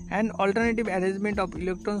 An alternative arrangement of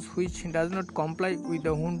electrons which does not comply with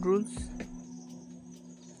the Hund rules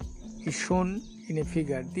is shown in a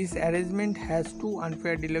figure. This arrangement has 2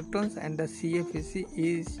 unpaired electrons and the CFSE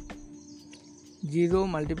is 0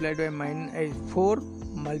 multiplied by 4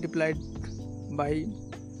 multiplied by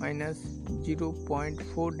minus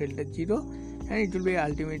 0.4 delta 0, and it will be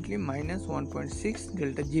ultimately minus 1.6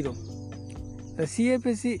 delta 0. The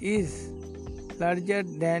CFSE is larger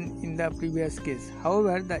than in the previous case.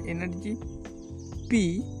 However, the energy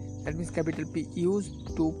P, that means capital P,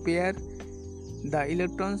 used to pair the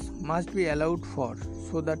electrons must be allowed for.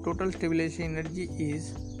 So the total stabilization energy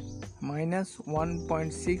is minus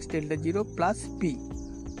 1.6 delta 0 plus P.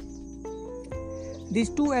 These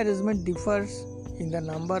two arrangements differs in the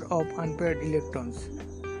number of unpaired electrons.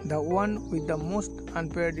 The one with the most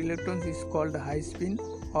unpaired electrons is called the high spin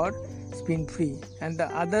or spin free, and the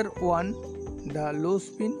other one the low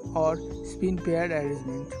spin or spin paired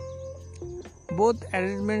arrangement. Both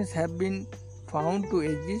arrangements have been found to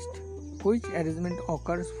exist. Which arrangement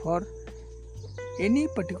occurs for any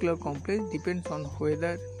particular complex depends on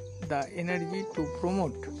whether the energy to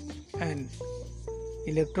promote an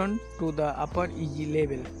electron to the upper Eg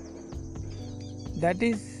level, that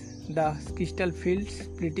is the crystal field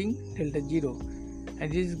splitting delta 0,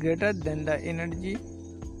 and it is greater than the energy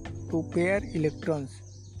to pair electrons,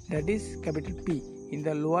 that is capital P, in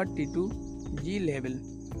the lower T2G level.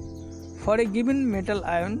 For a given metal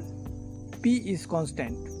ion, P is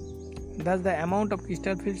constant. Thus, the amount of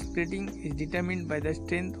crystal field splitting is determined by the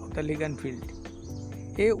strength of the ligand field.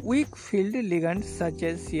 A weak field ligand such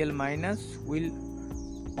as Cl- will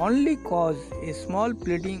only cause a small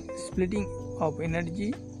splitting of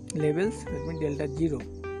energy levels, that means delta 0.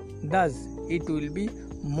 Thus, it will be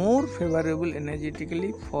more favorable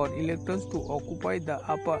energetically for electrons to occupy the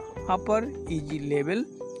upper Eg level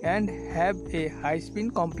and have a high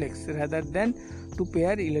spin complex rather than to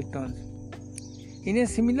pair electrons. In a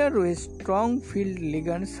similar way, strong field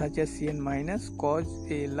ligands such as Cn- cause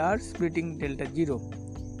a large splitting delta 0.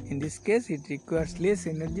 In this case, it requires less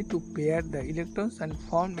energy to pair the electrons and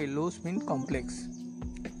form a low spin complex.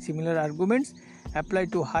 Similar arguments apply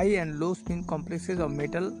to high and low spin complexes of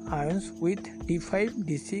metal ions with D5,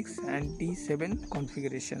 D6 and D7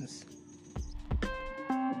 configurations.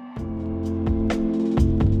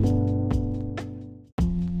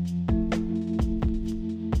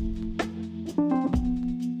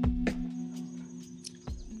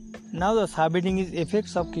 Now the subheading is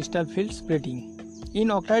effects of crystal field splitting. In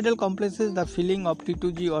octahedral complexes, the filling of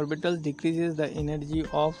T2G orbitals decreases the energy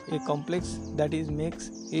of a complex, that is makes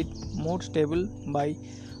it more stable by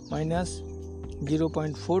minus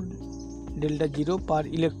 0.4 delta 0 per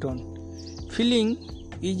electron. Filling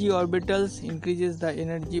Eg orbitals increases the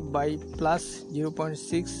energy by plus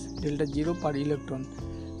 0.6 delta 0 per electron.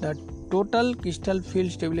 The total crystal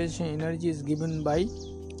field stabilization energy is given by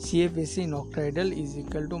CFAC in octahedral is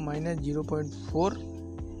equal to minus 0.4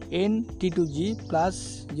 N-T2G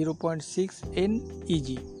plus 0.6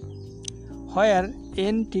 N-EG, where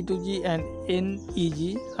N-T2G and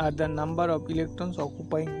N-EG are the number of electrons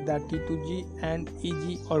occupying the T2G and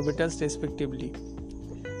EG orbitals respectively.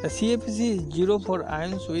 The CFAC is 0 for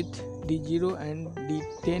ions with D0 and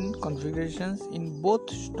D10 configurations in both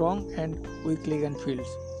strong and weak ligand fields.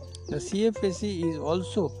 The CFAC is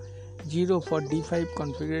also 0 for D5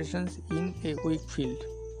 configurations in a weak field.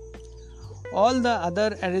 All the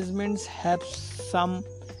other arrangements have some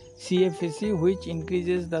CFAC which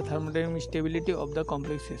increases the thermodynamic stability of the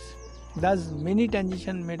complexes. Thus, many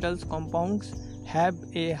transition metals compounds have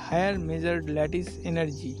a higher measured lattice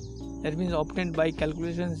energy, that means obtained by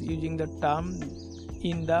calculations using the term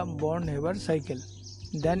in the Born-Haber cycle,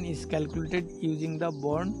 than is calculated using the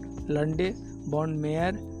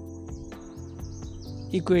Born-Lunde-Born-Meyer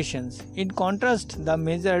equations. In contrast, the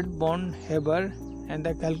measured Born-Haber and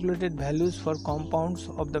the calculated values for compounds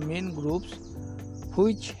of the main groups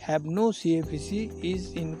which have no CFAC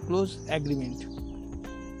is in close agreement.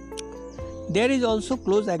 There is also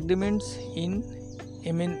close agreements in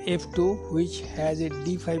MnF2 which has a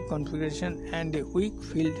D5 configuration and a weak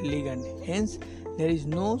field ligand, hence there is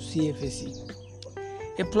no CFAC.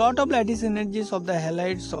 A plot of lattice energies of the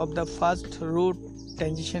halides of the first row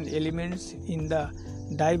transition elements in the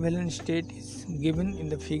divalent state is given in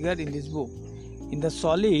the figure in this book. In the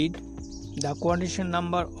solid, the quantization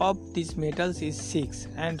number of these metals is 6,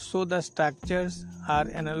 and so the structures are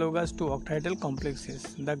analogous to octahedral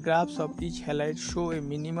complexes. The graphs of each halide show a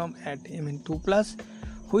minimum at Mn2+,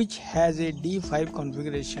 which has a D5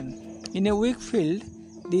 configuration. In a weak field,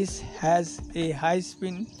 this has a high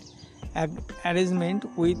spin arrangement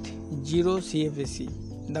with 0 CFAC.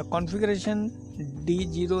 The configuration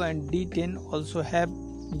D0 and D10 also have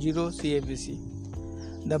 0 CFAC.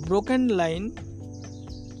 The broken line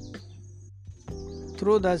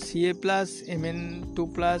through the Ca+,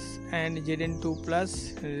 Mn2+, and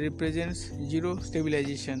Zn2+ represents 0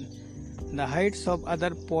 stabilization. The heights of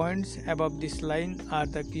other points above this line are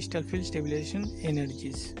the crystal field stabilization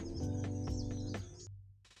energies.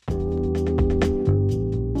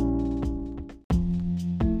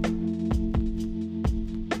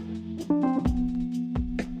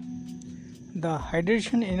 The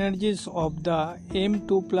hydration energies of the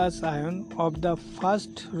M2+ ion of the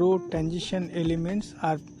first row transition elements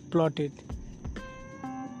are plotted.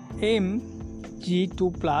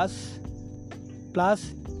 Mg2+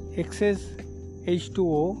 plus excess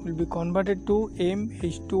H2O will be converted to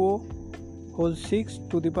MH2O whole 6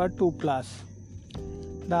 to the power 2 plus.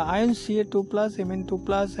 The ions Ca2+,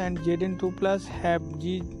 Mn2+, and Zn2+ have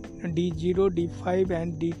D0, D5,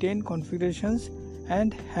 and D10 configurations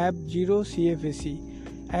and have 0 CFAC.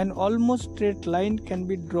 An almost straight line can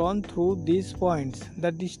be drawn through these points.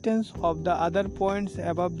 The distance of the other points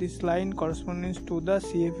above this line corresponds to the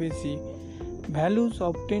CFAC. Values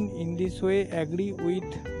obtained in this way agree with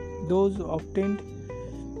those obtained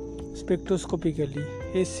spectroscopically.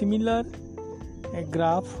 A similar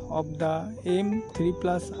graph of the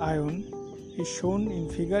M3+ ion is shown in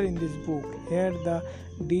figure in this book. Here the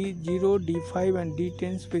D0, D5 and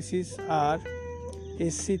D10 species are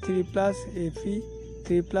Sc3+,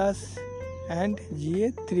 Fe3+, and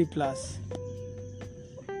Ga3+.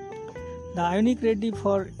 The ionic radii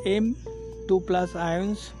for M2+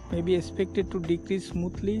 ions may be expected to decrease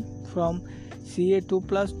smoothly from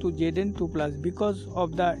Ca2+ to Zn2+ because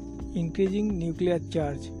of the increasing nuclear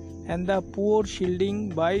charge and the poor shielding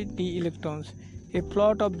by d electrons. A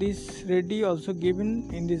plot of this radii also given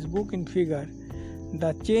in this book in figure.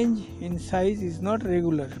 The change in size is not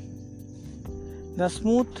regular. The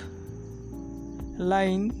smooth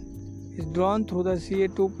line is drawn through the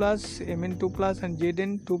Ca2+, Mn2+, and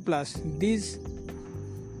Zn2+. These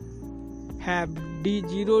have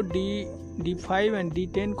D0, D5 and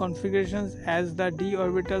D10 configurations as the d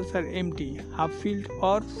orbitals are empty, half filled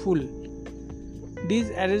or full.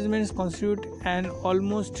 These arrangements constitute an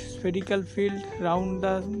almost spherical field round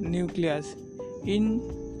the nucleus. In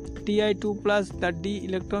Ti2+, the d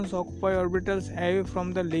electrons occupy orbitals away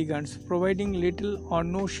from the ligands, providing little or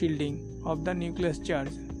no shielding of the nucleus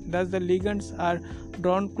charge. Thus, the ligands are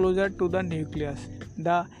drawn closer to the nucleus.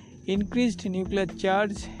 The increased nuclear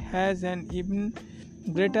charge has an even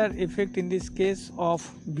greater effect in this case of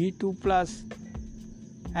V2+.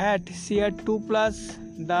 At Cr2+,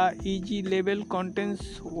 the Eg level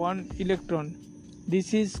contains 1 electron.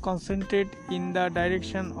 This is concentrated in the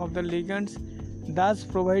direction of the ligands, thus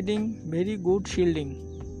providing very good shielding.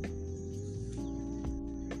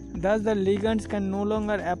 Thus, the ligands can no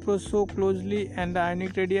longer approach so closely and the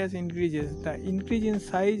ionic radius increases. The increase in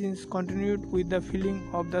size is continued with the filling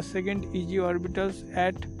of the second Eg orbitals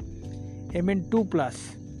at Mn2+.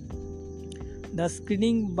 The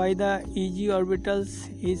screening by the Eg orbitals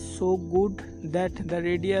is so good that the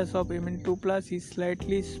radius of Mn2+ is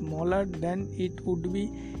slightly smaller than it would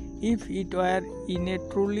be if it were in a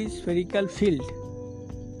truly spherical field.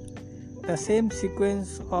 The same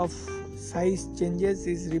sequence of size changes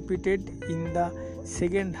is repeated in the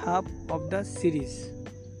second half of the series.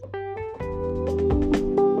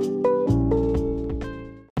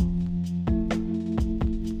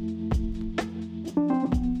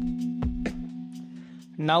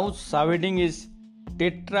 Now Savading is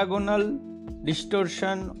tetragonal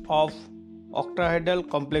distortion of octahedral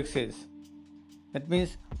complexes. That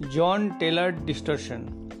means John Taylor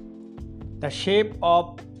distortion. The shape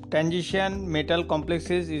of transition metal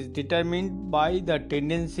complexes is determined by the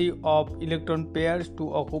tendency of electron pairs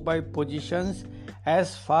to occupy positions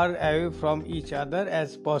as far away from each other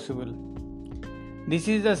as possible. This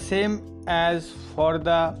is the same as for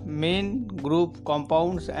the main group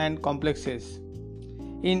compounds and complexes.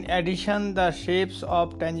 In addition, the shapes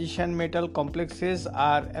of transition metal complexes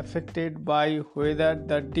are affected by whether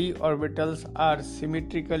the d orbitals are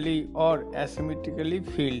symmetrically or asymmetrically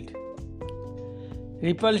filled.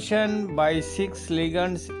 Repulsion by 6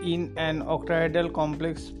 ligands in an octahedral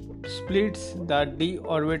complex splits the d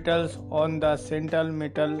orbitals on the central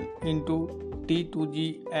metal into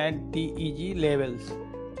T2G and TEG levels.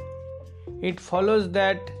 It follows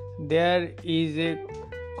that there is a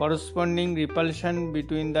corresponding repulsion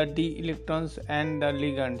between the d electrons and the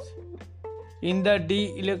ligands. In the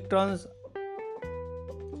d electrons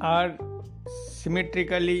are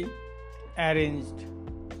symmetrically arranged.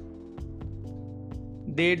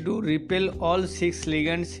 They do repel all 6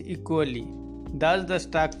 ligands equally. Thus, the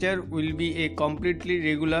structure will be a completely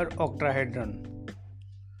regular octahedron.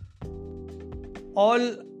 All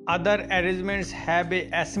other arrangements have a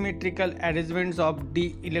asymmetrical arrangements of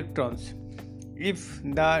d electrons. If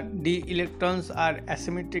the d electrons are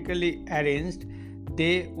asymmetrically arranged,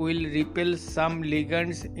 they will repel some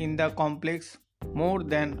ligands in the complex more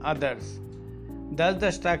than others. Thus,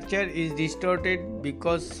 the structure is distorted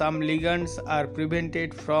because some ligands are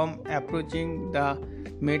prevented from approaching the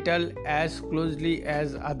metal as closely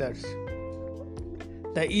as others.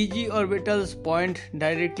 The Eg orbitals point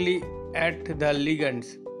directly at the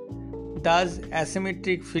ligands. Thus,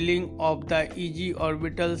 asymmetric filling of the Eg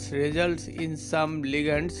orbitals results in some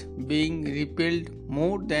ligands being repelled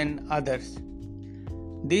more than others.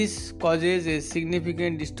 This causes a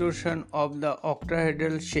significant distortion of the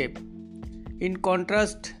octahedral shape. In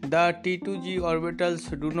contrast, the T2G orbitals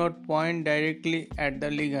do not point directly at the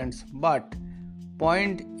ligands but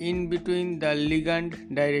point in between the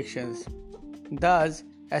ligand directions. Thus,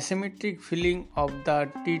 asymmetric filling of the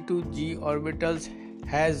T2G orbitals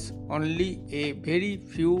has only a very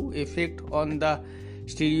few effect on the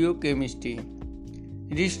stereochemistry.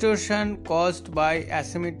 Distortion caused by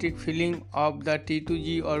asymmetric filling of the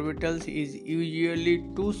T2G orbitals is usually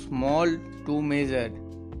too small to measure.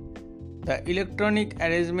 The electronic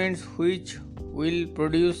arrangements which will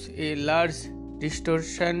produce a large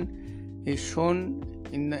distortion is shown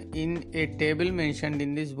in a table mentioned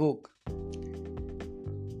in this book.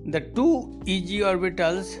 The two Eg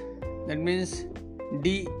orbitals, that means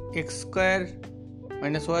dx square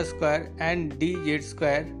minus y square and dz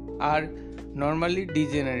square, are normally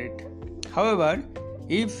degenerate. However,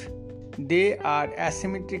 if they are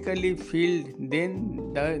asymmetrically filled, then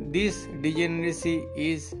this degeneracy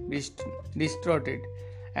is distorted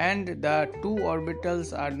and the two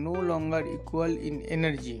orbitals are no longer equal in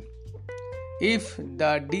energy. If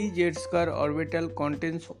the dz square orbital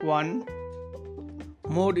contains one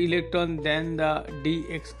more electron than the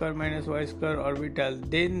dx square minus y square orbital,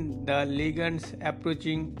 then the ligands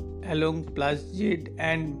approaching along plus z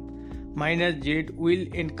and minus z will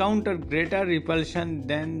encounter greater repulsion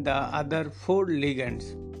than the other 4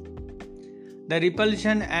 ligands. The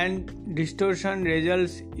repulsion and distortion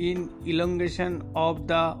results in elongation of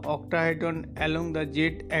the octahedron along the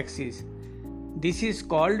z-axis. This is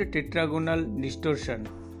called tetragonal distortion.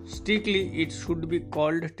 Strictly, it should be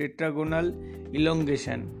called tetragonal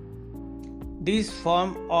elongation. This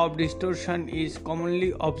form of distortion is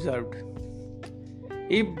commonly observed.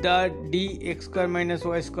 If the dx square minus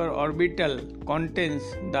y square orbital contains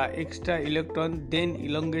the extra electron, then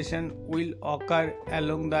elongation will occur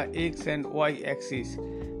along the x and y axis.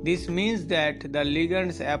 This means that the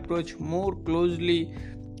ligands approach more closely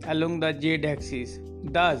along the z axis.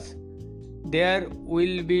 Thus, there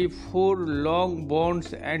will be 4 long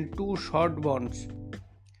bonds and 2 short bonds.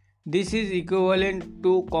 This is equivalent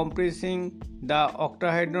to compressing the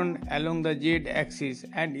octahedron along the z-axis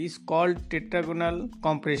and is called tetragonal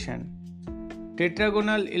compression.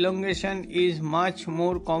 Tetragonal elongation is much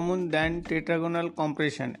more common than tetragonal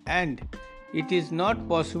compression, and it is not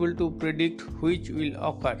possible to predict which will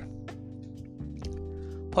occur.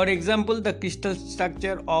 For example, the crystal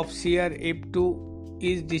structure of CrF2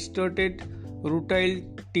 is distorted rutile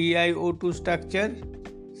TiO2 structure.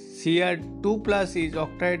 Cr2+ is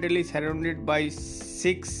octahedrally surrounded by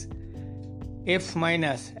 6 F-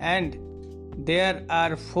 and there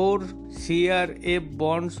are 4 CrF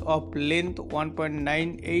bonds of length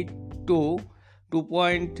 1.98 to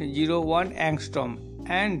 2.01 angstrom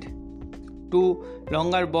and 2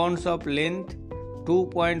 longer bonds of length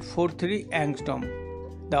 2.43 angstrom.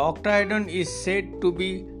 The octahedron is said to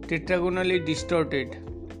be tetragonally distorted.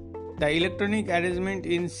 The electronic arrangement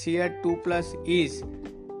in Cr2+ is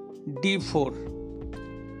D4.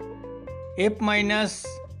 F-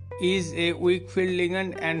 is a weak field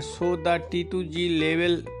ligand, and so the T2G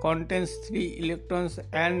level contains 3 electrons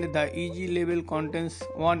and the EG level contains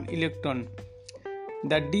 1 electron.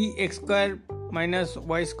 The dx2 minus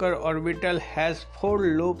y2 orbital has 4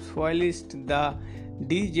 lobes, whilst the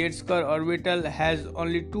dz2 orbital has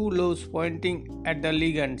only 2 lobes pointing at the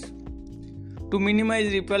ligands. To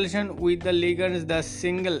minimize repulsion with the ligands, the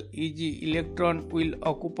single Eg electron will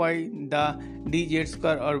occupy the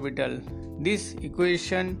dz2 orbital. This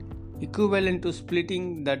equation equivalent to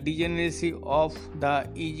splitting the degeneracy of the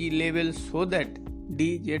Eg level so that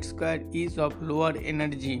dz2 is of lower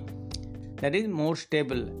energy, that is more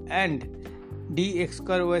stable, and dx2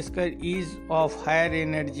 y2 is of higher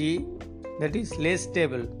energy, that is less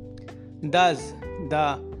stable. Thus,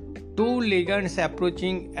 the two ligands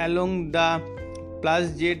approaching along the plus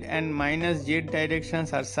z and minus z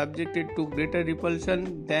directions are subjected to greater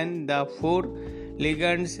repulsion than the 4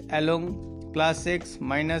 ligands along plus x,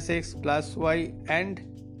 plus y and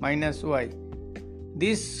minus y.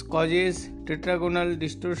 This causes tetragonal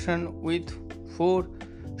distortion with 4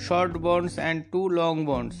 short bonds and 2 long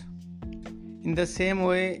bonds. In the same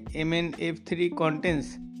way, MnF3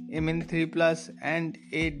 contains Mn3+ and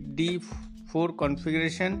a D4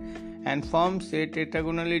 configuration and forms a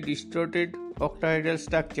tetragonally distorted octahedral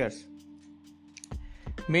structures.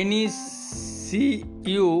 Many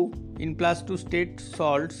Cu in +2 state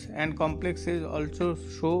salts and complexes also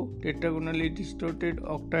show tetragonally distorted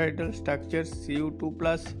octahedral structures.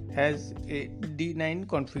 Cu2+ has a D9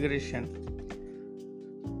 configuration.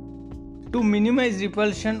 To minimize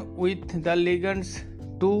repulsion with the ligands,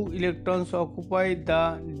 2 electrons occupy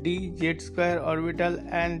the dz2 orbital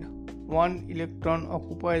and 1 electron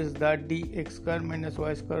occupies the dx2 minus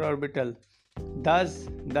y2 orbital. Thus,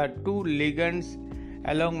 the 2 ligands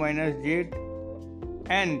along minus z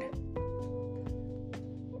and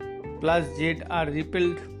plus z are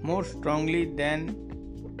repelled more strongly than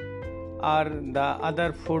are the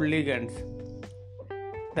other 4 ligands.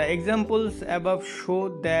 The examples above show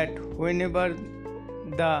that whenever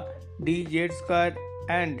the dz2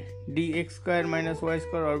 and dx2 minus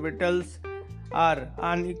y2 orbitals are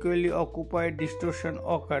unequally occupied, distortion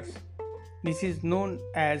occurs. This is known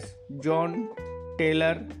as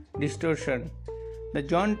John-Taylor distortion. The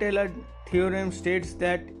John-Taylor theorem states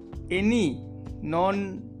that any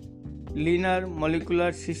non-linear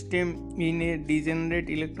molecular system in a degenerate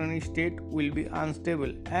electronic state will be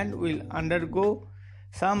unstable and will undergo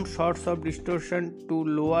some sorts of distortion to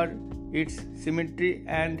lower its symmetry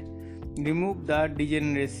and remove the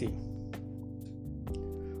degeneracy.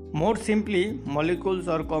 More simply, molecules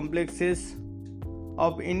or complexes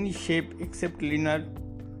of any shape except linear,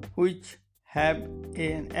 which have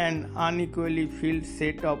an unequally filled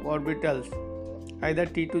set of orbitals, either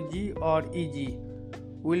T2G or Eg,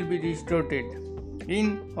 will be distorted.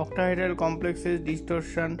 In octahedral complexes,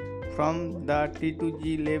 distortion from the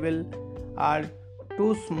T2G level are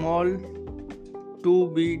too small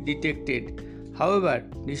to be detected. However,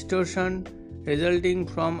 distortion resulting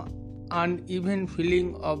from uneven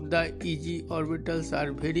filling of the Eg orbitals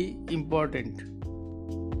are very important.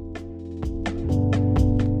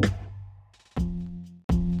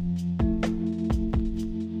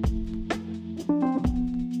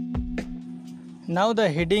 Now the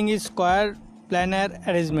heading is square planar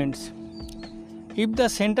arrangements. If the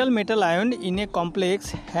central metal ion in a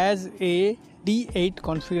complex has a D8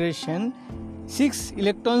 configuration, 6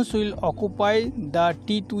 electrons will occupy the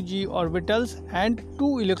T2G orbitals and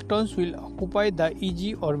 2 electrons will occupy the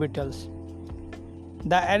Eg orbitals.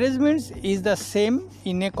 The arrangement is the same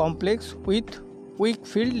in a complex with weak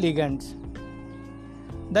field ligands.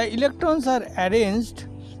 The electrons are arranged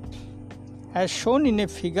as shown in a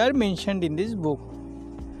figure mentioned in this book.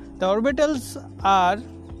 The orbitals are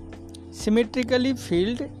symmetrically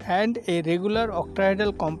filled and a regular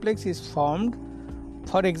octahedral complex is formed,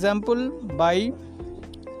 for example by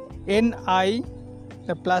Ni,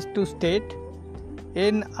 the plus 2 state,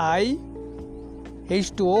 Ni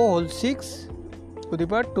H2O whole 6 to the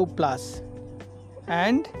power 2 plus,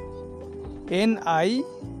 and Ni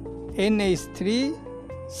NH3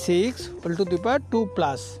 6 whole to the power 2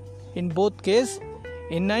 plus. In both cases,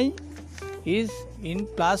 Ni is in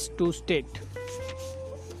plus 2 state.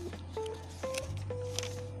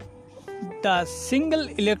 The single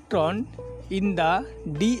electron in the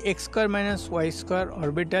dx square minus y square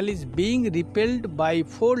orbital is being repelled by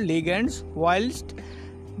 4 ligands, whilst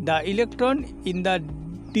the electron in the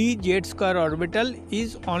dz square orbital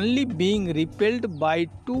is only being repelled by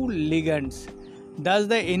 2 ligands. Thus,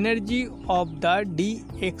 the energy of the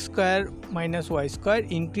dx square minus y square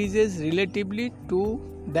increases relatively to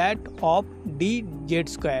that of dz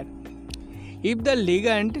square. If the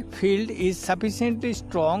ligand field is sufficiently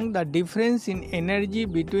strong, the difference in energy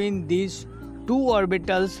between these two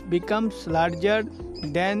orbitals becomes larger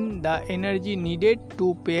than the energy needed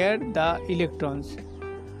to pair the electrons.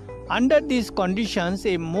 Under these conditions,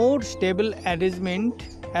 a more stable arrangement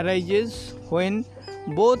arises when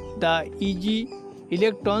both the Eg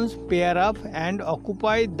electrons pair up and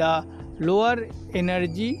occupy the lower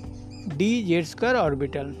energy dz square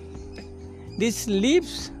orbital. This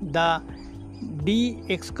leaves the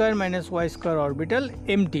dx square minus y square orbital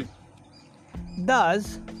empty.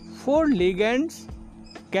 Thus, 4 ligands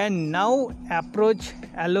can now approach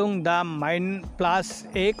along the plus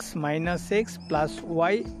x, minus x, plus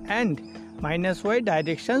y and minus y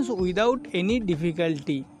directions without any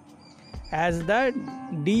difficulty, as the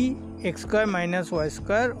dx square minus y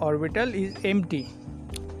square orbital is empty.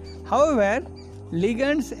 However,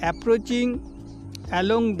 ligands approaching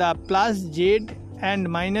along the plus z and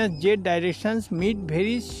minus z directions meet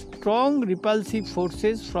very strong repulsive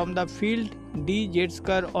forces from the field dz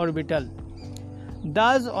square orbital.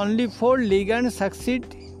 Thus, only 4 ligands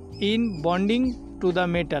succeed in bonding to the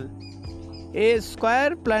metal. A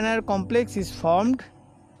square planar complex is formed,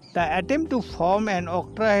 the attempt to form an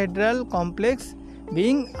octahedral complex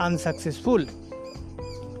being unsuccessful.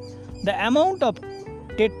 The amount of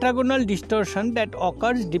tetragonal distortion that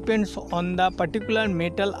occurs depends on the particular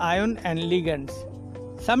metal ion and ligands.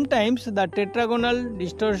 Sometimes the tetragonal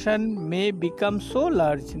distortion may become so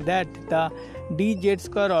large that the dz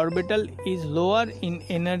square orbital is lower in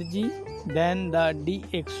energy than the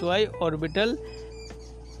dxy orbital.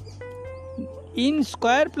 In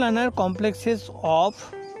square planar complexes of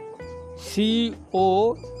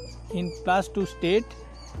CO in plus 2 state,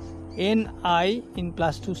 Ni in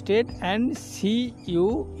plus 2 state and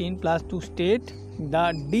Cu in plus 2 state,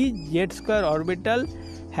 the dz square orbital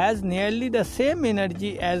has nearly the same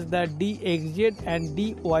energy as the dxz and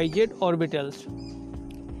dyz orbitals.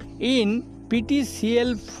 In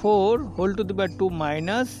PtCl4 whole to the power 2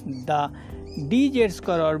 minus, the dz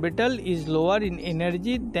square orbital is lower in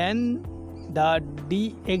energy than the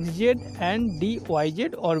dxz and dyz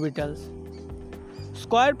orbitals.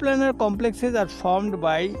 Square planar complexes are formed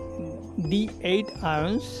by d8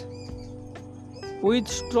 ions with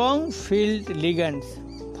strong field ligands,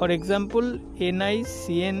 for example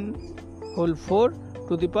NiCN whole 4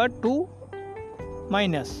 to the power 2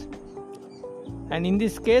 minus, and in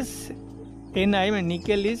this case Ni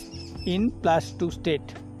nickel is in plus 2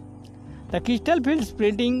 state. The crystal field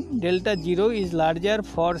splitting delta 0 is larger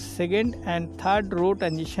for second and third row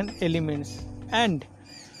transition elements, and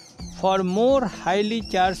for more highly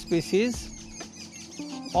charged species,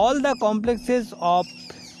 all the complexes of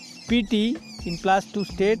Pt in plus 2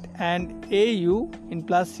 state and Au in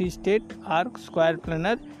plus 3 state are square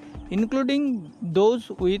planar, including those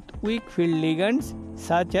with weak field ligands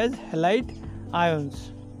such as halide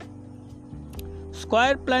ions.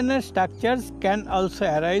 Square planar structures can also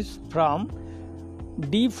arise from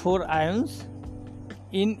D4 ions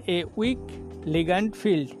in a weak ligand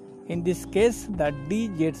field. In this case, the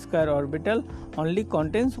dz square orbital only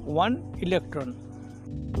contains one electron.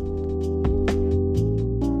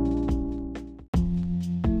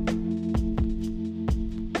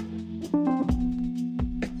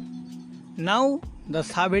 Now, the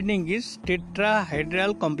subheading is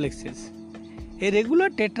tetrahedral complexes. A regular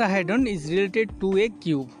tetrahedron is related to a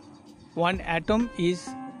cube. One atom is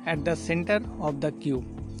at the center of the cube,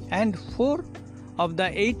 and 4 of the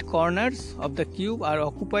 8 corners of the cube are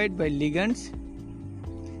occupied by ligands.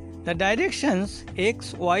 The directions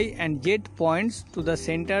x, y and z points to the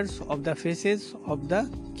centers of the faces of the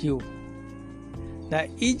cube. The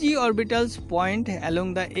Eg orbitals point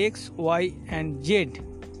along the x, y and z.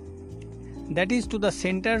 that is to the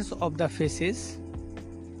centers of the faces.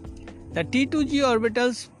 The T2G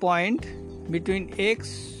orbitals point between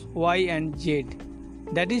X, Y and Z,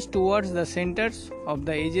 that is towards the centers of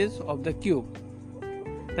the edges of the cube.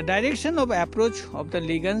 The direction of approach of the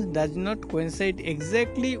ligands does not coincide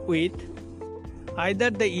exactly with either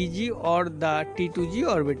the EG or the T2G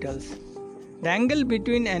orbitals. The angle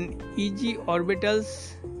between an EG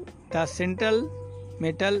orbitals, the central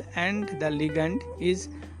metal and the ligand is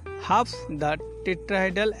half the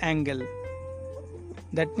tetrahedral angle.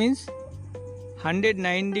 That means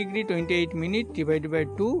 109 degree 28 minute divided by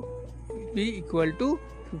 2 will be equal to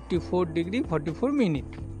 54 degree 44 minute.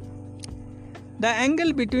 The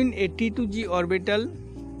angle between a T2G orbital,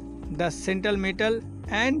 the central metal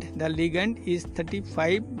and the ligand is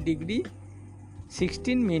 35 degree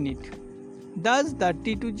 16 minute. Thus the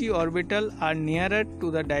T2G orbital are nearer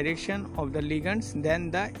to the direction of the ligands than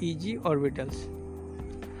the EG orbitals.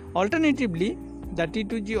 Alternatively, the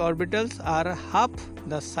T2G orbitals are half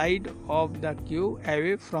the side of the cube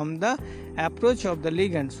away from the approach of the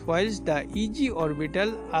ligands, whilst the EG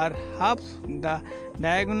orbital are half the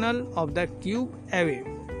diagonal of the cube away.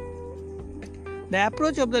 The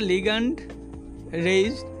approach of the ligand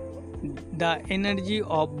raised the energy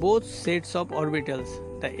of both sets of orbitals.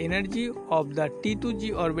 The energy of the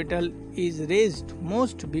T2G orbital is raised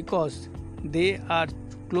most because they are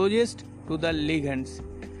closest to the ligands.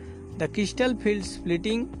 The crystal field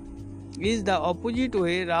splitting is the opposite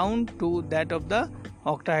way round to that of the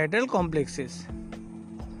octahedral complexes.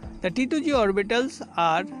 The T2G orbitals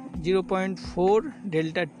are 0.4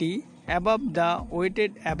 delta T above the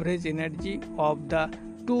weighted average energy of the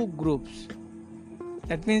two groups.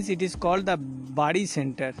 That means it is called the body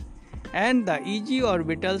center, and the EG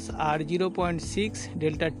orbitals are 0.6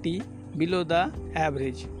 delta T below the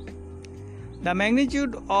average. The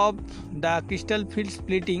magnitude of the crystal field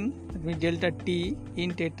splitting, that means delta T,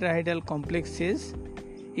 in tetrahedral complexes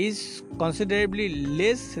is considerably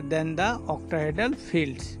less than the octahedral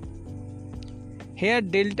fields. Here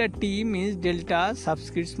delta T means delta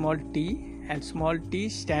subscript small t, and small t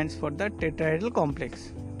stands for the tetrahedral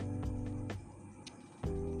complex.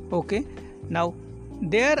 Okay, now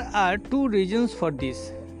there are two reasons for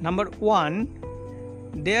this. Number one,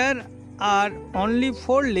 there are only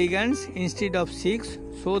 4 ligands instead of 6,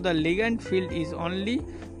 so the ligand field is only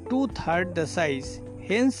 2/3 the size.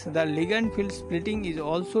 Hence, the ligand field splitting is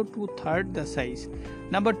also 2/3 the size.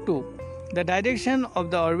 Number 2, the direction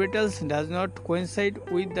of the orbitals does not coincide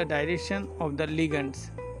with the direction of the ligands.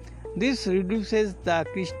 This reduces the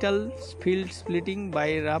crystal field splitting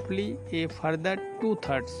by roughly a further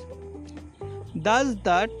 2/3. Thus,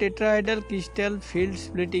 the tetrahedral crystal field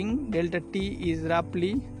splitting delta T is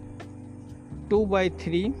roughly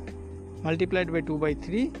 2/3 multiplied by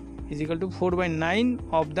 2/3 is equal to 4/9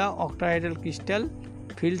 of the octahedral crystal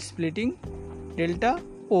field splitting delta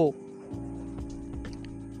O.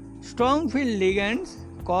 Strong field ligands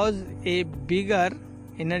cause a bigger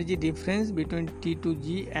energy difference between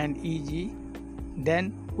T2G and EG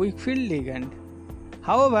than weak field ligand.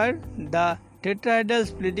 However, the tetrahedral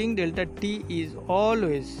splitting delta T is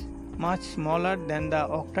always much smaller than the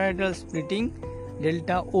octahedral splitting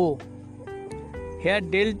delta O. Here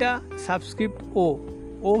delta subscript O.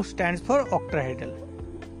 O stands for octahedral.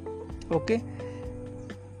 Okay.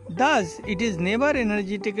 Thus, it is never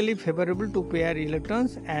energetically favorable to pair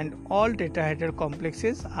electrons, and all tetrahedral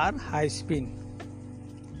complexes are high spin.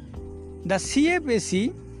 The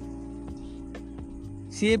CFSE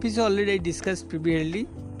already I discussed previously,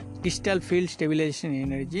 crystal field stabilization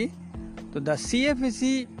energy. So the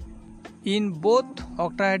CFSE in both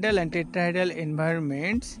octahedral and tetrahedral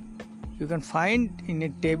environments you can find in a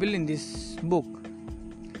table in this book.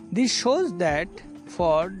 This shows that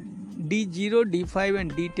for D0, D5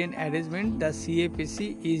 and D10 arrangement, the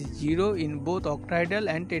CFSE is 0 in both octahedral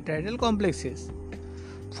and tetrahedral complexes.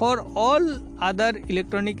 For all other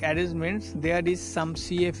electronic arrangements, there is some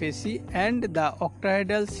CFSE, and the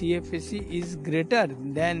octahedral CFSE is greater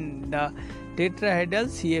than the tetrahedral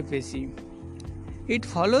CFSE. It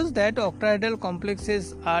follows that octahedral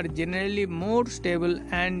complexes are generally more stable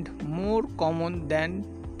and more common than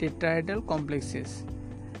tetrahedral complexes.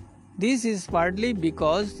 This is partly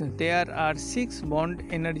because there are 6 bond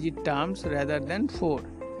energy terms rather than 4,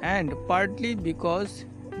 and partly because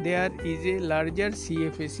there is a larger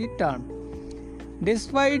CFSE term.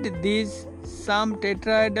 Despite this, some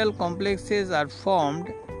tetrahedral complexes are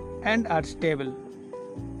formed and are stable.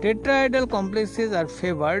 Tetrahedral complexes are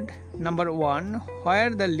favored, number 1, where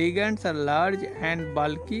the ligands are large and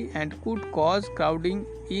bulky and could cause crowding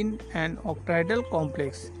in an octahedral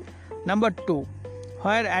complex. Number 2,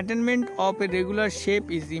 where attainment of a regular shape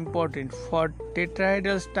is important. For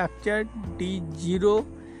tetrahedral structure, D0,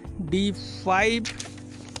 D5,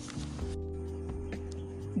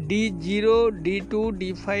 D2,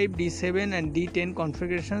 D5, D7 and D10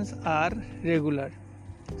 configurations are regular.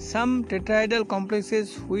 Some tetrahedral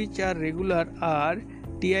complexes which are regular are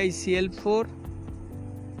TiCl4,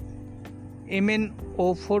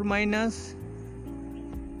 MnO4-,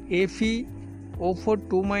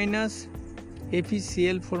 FeO4-2-,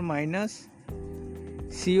 FeCl4-,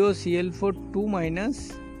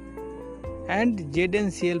 COCl4-2- and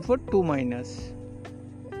ZnCl4-2-.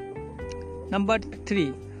 Number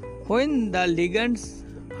 3. When the ligands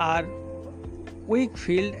are weak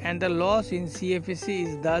field and the loss in CFEC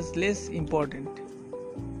is thus less important.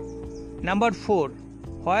 Number 4.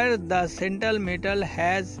 Where the central metal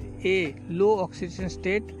has a low oxidation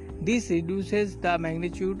state, this reduces the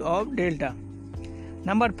magnitude of delta.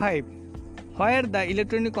 Number 5. Where the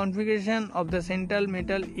electronic configuration of the central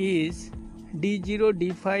metal is D0,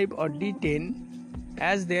 D5 or D10,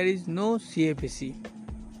 as there is no CFEC.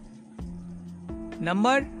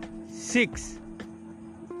 Number 6.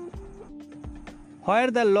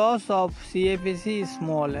 Where the loss of CFEC is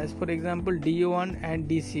small, as for example D1 and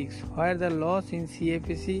D6, where the loss in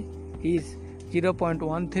CFEC is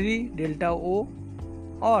 0.13 delta O,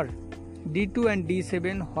 or D2 and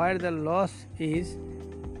D7 where the loss is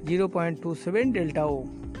 0.27 delta O.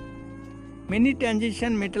 Many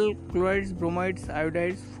transition metal chlorides, bromides,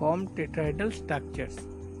 iodides form tetrahedral structures.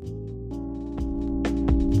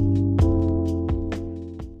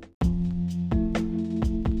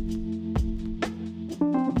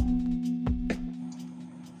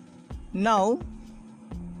 Now,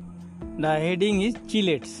 the heading is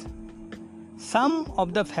chelates. Some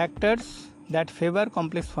of the factors that favor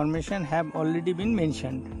complex formation have already been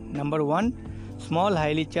mentioned. Number 1. Small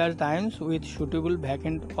highly charged ions with suitable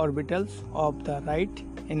vacant orbitals of the right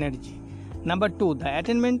energy. Number 2. The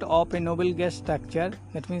attainment of a noble gas structure,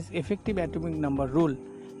 that means effective atomic number rule.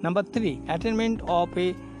 Number 3. Attainment of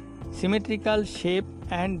a symmetrical shape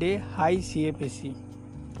and a high CFEC.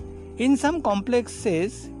 In some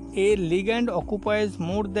complexes, a ligand occupies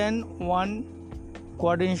more than one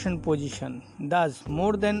coordination position. Thus,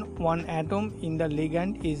 more than one atom in the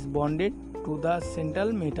ligand is bonded to the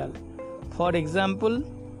central metal. For example,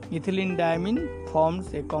 ethylene diamine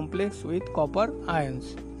forms a complex with copper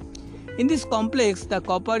ions. In this complex, the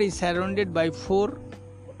copper is surrounded by 4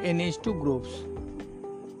 NH2 groups.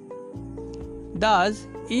 Thus,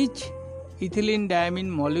 each ethylene diamine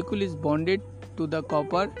molecule is bonded to the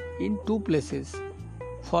copper in 2 places.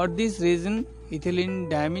 For this reason, ethylene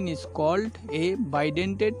diamine is called a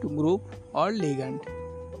bidentate group or ligand.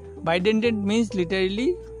 Bidentate means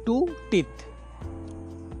literally 2 teeth.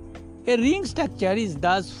 A ring structure is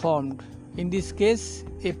thus formed, in this case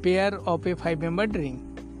a pair of a 5-membered ring,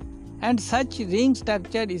 and such ring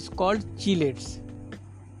structure is called chelates.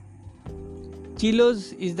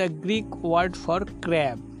 Chelos is the Greek word for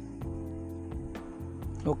crab.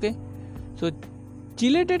 Okay, so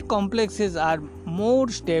chelated complexes are more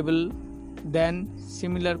stable than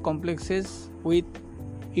similar complexes with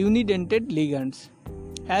unidentate ligands,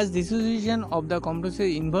 as dissociation of the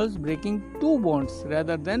complexes involves breaking 2 bonds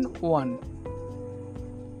rather than 1.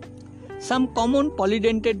 Some common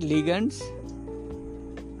polydentate ligands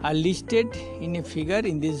are listed in a figure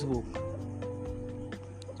in this book.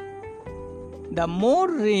 The more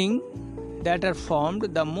rings that are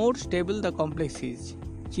formed, the more stable the complex is.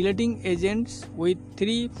 Chelating agents with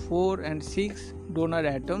 3, 4 and 6 donor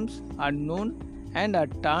atoms are known and are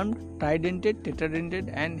termed tridentate, tetradentate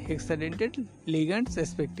and hexadentate ligands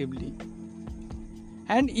respectively.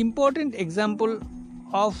 An important example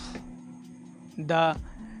of the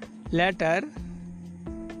latter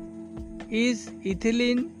is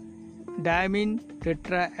ethylene diamine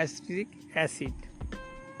tetraacetic acid.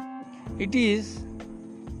 It is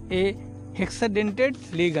a hexadentate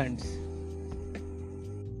ligand.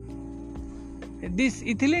 This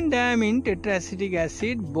ethylene diamine tetraacetic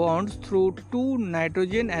acid bonds through 2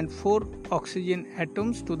 nitrogen and 4 oxygen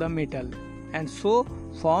atoms to the metal and so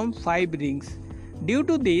form 5 rings. Due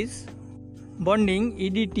to this bonding,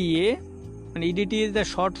 EDTA, and EDTA is the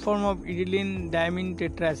short form of ethylene diamine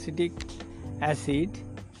tetraacetic acid.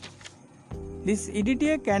 This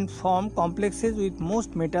EDTA can form complexes with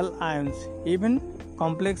most metal ions. Even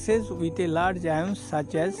complexes with a large ions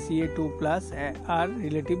such as Ca2+ are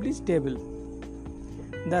relatively stable.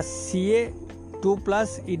 The Ca2+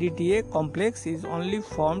 EDTA complex is only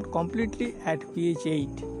formed completely at pH 8,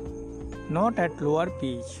 not at lower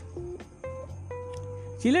pH.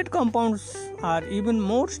 Chelate compounds are even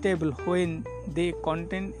more stable when they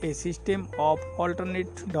contain a system of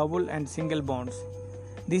alternate double and single bonds.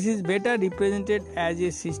 This is better represented as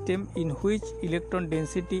a system in which electron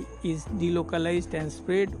density is delocalized and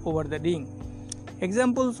spread over the ring.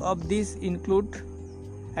 Examples of this include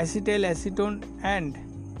acetyl-acetone and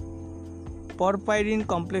porphyrin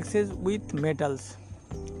complexes with metals.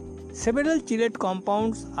 Several chelate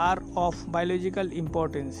compounds are of biological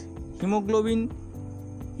importance. Hemoglobin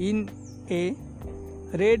in a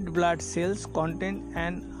red blood cells contain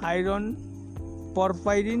an iron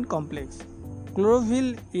porphyrin complex.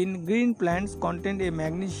 Chlorophyll in green plants contains a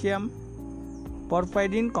magnesium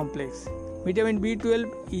porphyrin complex. Vitamin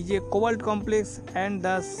B12 is a cobalt complex, and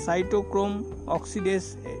the cytochrome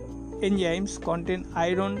oxidase enzymes contain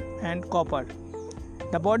iron and copper.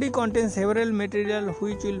 The body contains several materials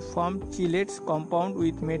which will form chelates compound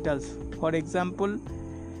with metals. For example,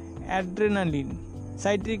 adrenaline,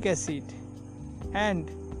 citric acid, and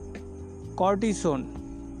cortisone.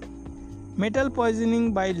 Metal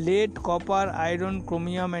poisoning by lead, copper, iron,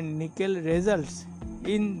 chromium, and nickel results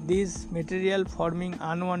in these materials forming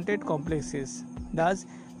unwanted complexes, thus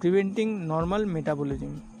preventing normal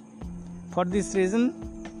metabolism. For this reason,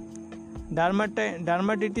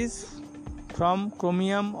 dermatitis from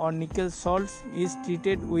chromium or nickel salts is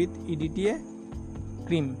treated with EDTA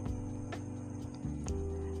cream.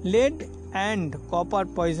 Lead and copper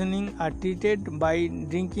poisoning are treated by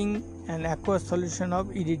drinking an aqueous solution of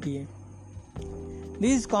EDTA.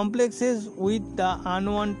 These complexes with the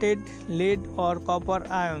unwanted lead or copper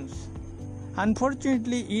ions.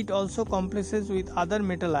 Unfortunately, it also complexes with other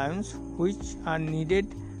metal ions which are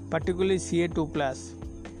needed, particularly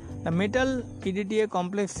Ca2+. The metal EDTA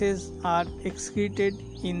complexes are excreted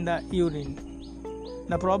in the urine.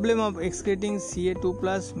 The problem of excreting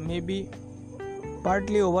Ca2+ may be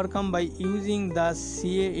partly overcome by using the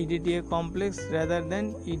Ca-EDTA complex rather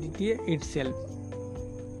than EDTA itself.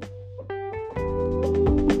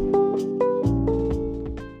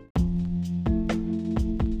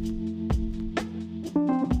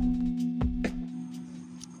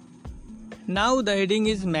 Now the heading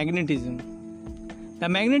is magnetism. The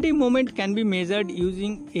magnetic moment can be measured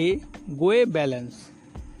using a Goe balance,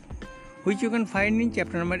 which you can find in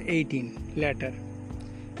chapter number 18 later.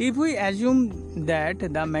 If we assume that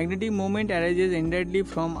the magnetic moment arises entirely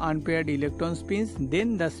from unpaired electron spins,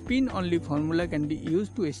 then the spin-only formula can be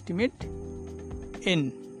used to estimate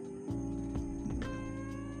n.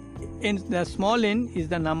 The small n is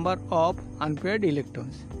the number of unpaired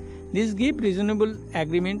electrons. This gives reasonable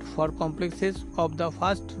agreement for complexes of the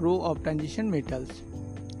first row of transition metals.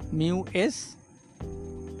 Mu s,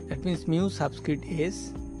 that means mu subscript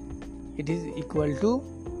s, it is equal to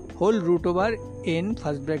whole root over n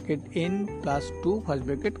first bracket n plus 2 first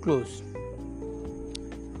bracket close.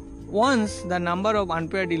 Once the number of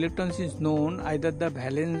unpaired electrons is known, either the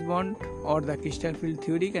valence bond or the crystal field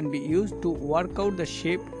theory can be used to work out the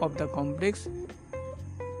shape of the complex,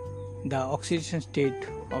 the oxidation state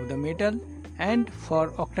of the metal, and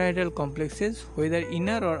for octahedral complexes whether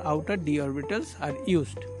inner or outer d orbitals are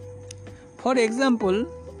used. For example,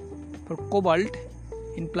 for cobalt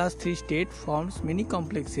in +3 state forms many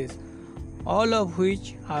complexes, all of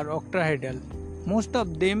which are octahedral. Most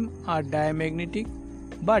of them are diamagnetic,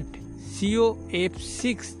 but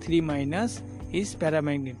COF6 3- is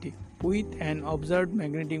paramagnetic with an observed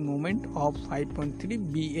magnetic moment of 5.3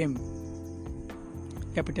 bm.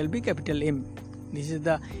 Capital B, capital M. This is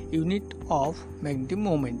the unit of magnetic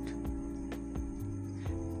moment.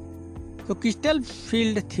 So crystal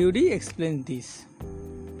field theory explains this.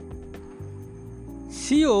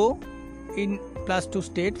 CO in +2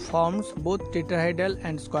 state forms both tetrahedral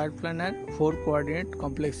and square planar 4-coordinate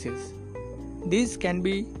complexes. These can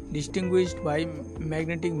be distinguished by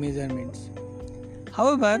magnetic measurements.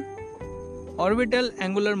 However, orbital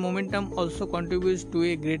angular momentum also contributes to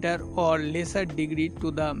a greater or lesser degree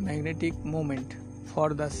to the magnetic moment.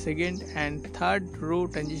 For the second and third row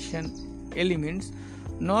transition elements,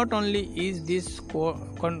 not only is this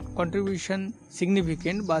contribution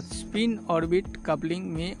significant, but spin-orbit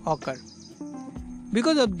coupling may occur.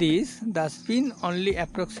 Because of this, the spin-only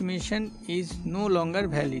approximation is no longer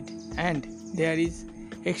valid, and there is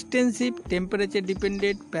extensive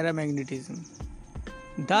temperature-dependent paramagnetism.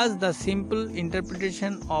 Thus, the simple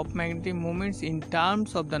interpretation of magnetic moments in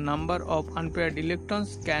terms of the number of unpaired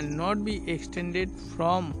electrons cannot be extended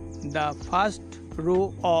from the first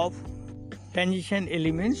row of transition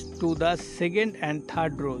elements to the second and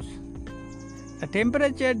third rows. The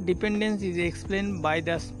temperature dependence is explained by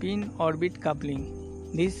the spin-orbit coupling.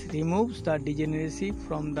 This removes the degeneracy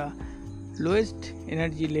from the lowest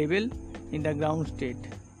energy level in the ground state.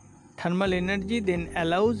 Thermal energy then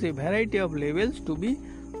allows a variety of levels to be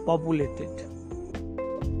populated.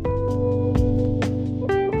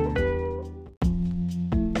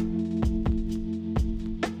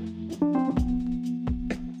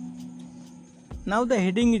 Now the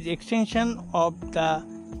heading is extension of the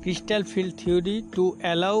crystal field theory to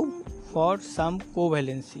allow for some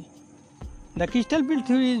covalency. The crystal field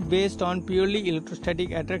theory is based on purely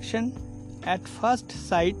electrostatic attraction. At first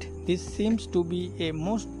sight, this seems to be a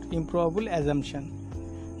most improbable assumption.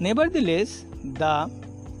 Nevertheless, the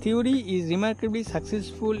theory is remarkably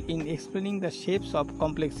successful in explaining the shapes of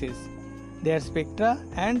complexes, their spectra,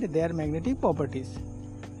 and their magnetic properties.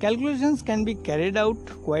 Calculations can be carried out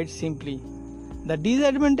quite simply. The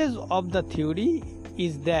disadvantage of the theory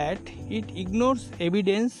is that it ignores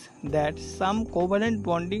evidence that some covalent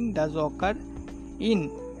bonding does occur in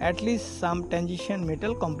at least some transition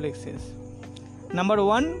metal complexes. Number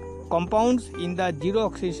 1, compounds in the zero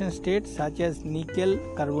oxidation state such as nickel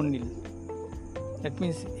carbonyl, that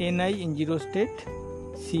means Ni in zero state,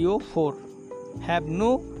 CO4, have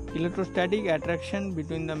no electrostatic attraction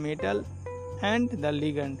between the metal and the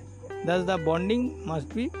ligand. Thus the bonding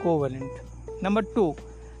must be covalent. Number 2,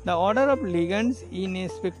 the order of ligands in a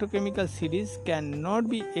spectrochemical series cannot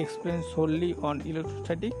be explained solely on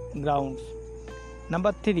electrostatic grounds.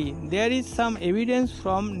 Number 3, there is some evidence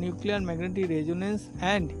from nuclear magnetic resonance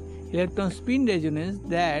and electron spin resonance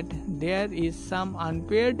that there is some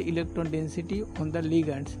unpaired electron density on the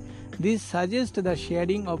ligands. This suggests the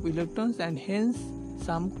sharing of electrons and hence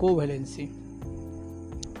some covalency.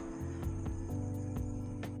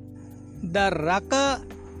 The Raka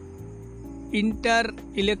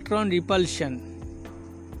inter-electron repulsion.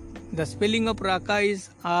 The spelling of Raka is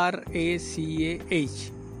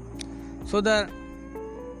RACAH. So the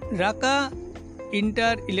Raka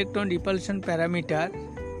inter-electron repulsion parameter,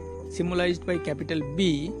 symbolized by capital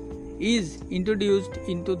B, is introduced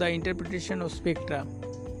into the interpretation of spectra.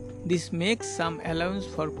 This makes some allowance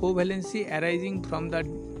for covalency arising from the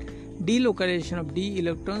delocalization of d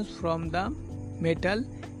electrons from the metal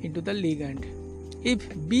into the ligand. If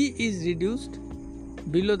B is reduced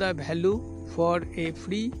below the value for a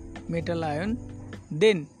free metal ion,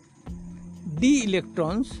 then d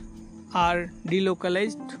electrons are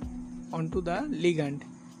delocalized onto the ligand.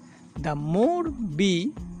 The more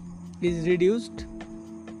B is reduced,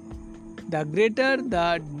 the greater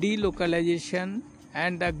the delocalization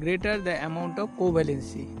and the greater the amount of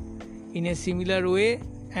covalency. In a similar way,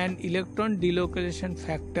 an electron delocalization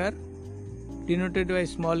factor, denoted by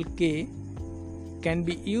small k, can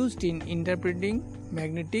be used in interpreting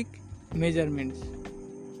magnetic measurements.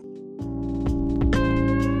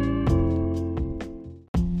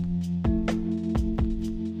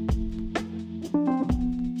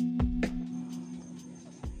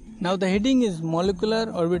 Now the heading is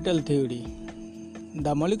molecular orbital theory.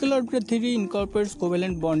 The molecular orbital theory incorporates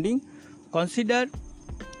covalent bonding. Consider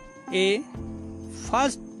a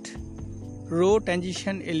first row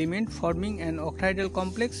transition element forming an octahedral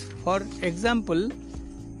complex, for example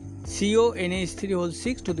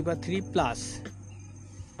CONH3 to the power 3 plus.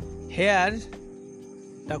 Here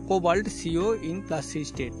the cobalt CO in plus 3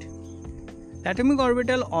 state. The atomic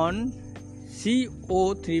orbital on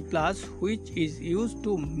CO3 plus, which is used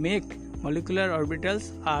to make molecular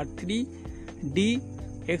orbitals, are 3d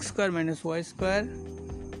x square minus y square,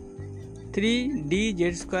 3d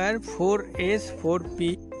z square, 4s,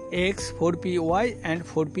 4p x, 4p y and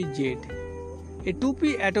 4p z. A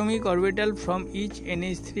 2p atomic orbital from each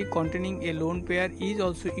NH3 containing a lone pair is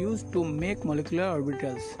also used to make molecular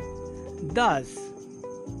orbitals. Thus,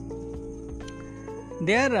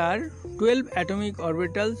 there are 12 atomic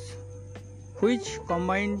orbitals which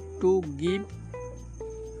combine to give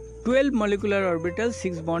 12 molecular orbitals,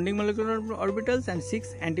 6 bonding molecular orbitals and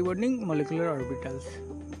 6 antibonding molecular orbitals.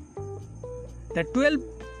 The 12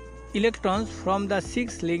 electrons from the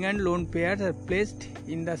 6 ligand lone pairs are placed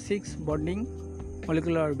in the 6 bonding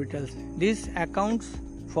molecular orbitals. This accounts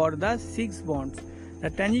for the 6 bonds.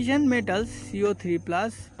 The transition metal CO3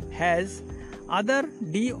 plus has other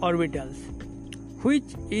d orbitals,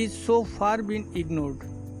 which is so far been ignored.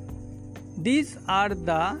 These are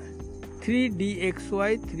the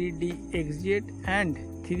 3dxy, 3dxz and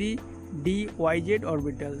 3dyz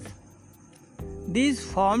orbitals. These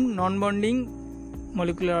form non-bonding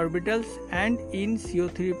molecular orbitals, and in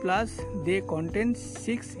CO3 plus they contain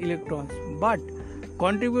 6 electrons but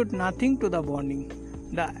contribute nothing to the bonding.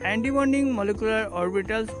 The antibonding molecular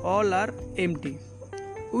orbitals all are empty.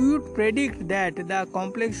 We would predict that the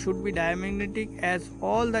complex should be diamagnetic as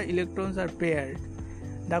all the electrons are paired.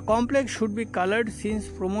 The complex should be colored since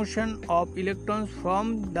promotion of electrons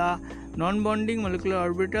from the non-bonding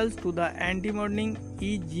molecular orbitals to the anti-bonding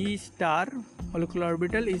Eg star molecular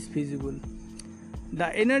orbital is feasible.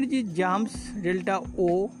 The energy jumps delta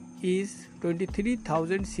O is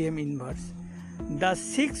 23,000 cm inverse. The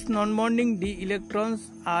 6 non-bonding d electrons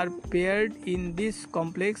are paired in this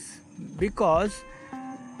complex because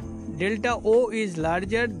delta O is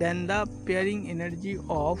larger than the pairing energy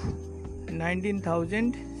of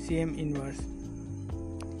 19,000 cm inverse.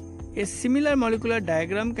 A similar molecular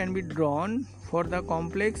diagram can be drawn for the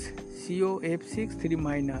complex COF6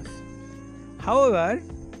 3-. However,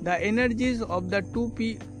 the energies of the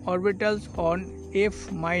 2p orbitals on F-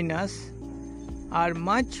 are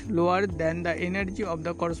much lower than the energy of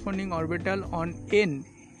the corresponding orbital on N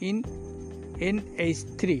in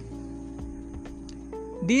NH3.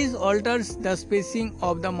 This alters the spacing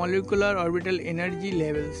of the molecular orbital energy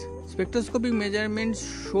levels. Spectroscopic measurements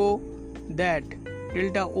show that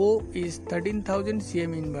delta O is 13,000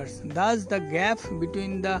 cm inverse. Thus, the gap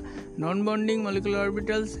between the non-bonding molecular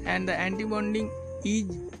orbitals and the anti-bonding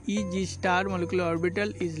Eg star molecular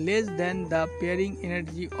orbital is less than the pairing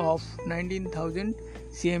energy of 19,000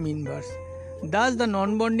 cm inverse. Thus, the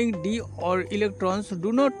non-bonding d or electrons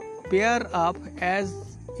do not pair up as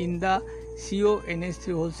in the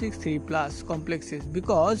CONH3 3+ complexes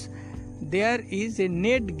because there is a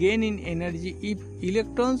net gain in energy if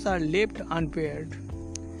electrons are left unpaired.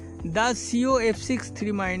 The COF6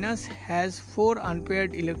 3- has 4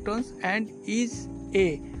 unpaired electrons and is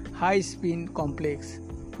a high spin complex,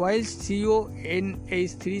 whilst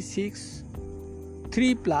CONH3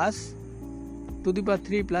 3+ to the power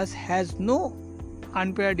 3+ has no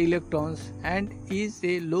unpaired electrons and is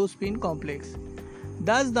a low spin complex.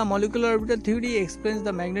 Thus, the molecular orbital theory explains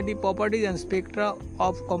the magnetic properties and spectra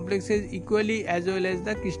of complexes equally as well as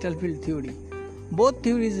the crystal field theory. Both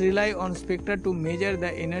theories rely on spectra to measure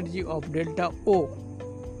the energy of delta O.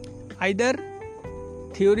 Either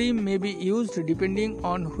theory may be used depending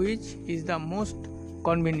on which is the most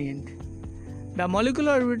convenient. The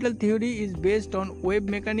molecular orbital theory is based on wave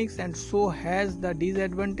mechanics and so has the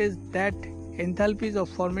disadvantage that enthalpies of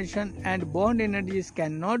formation and bond energies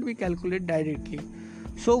cannot be calculated directly.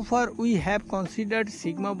 So far, we have considered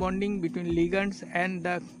sigma bonding between ligands and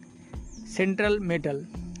the central metal.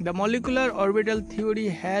 The molecular orbital theory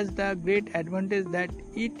has the great advantage that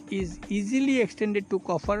it is easily extended to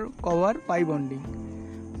cover pi bonding.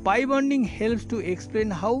 Pi bonding helps to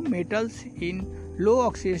explain how metals in low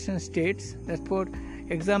oxidation states, that for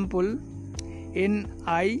example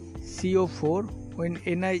NiCO4 when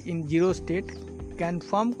Ni in 0 state, can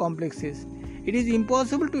form complexes. It is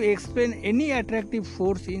impossible to explain any attractive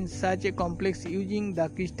force in such a complex using the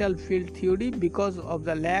crystal field theory because of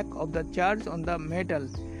the lack of the charge on the metal.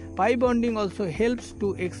 Pi bonding also helps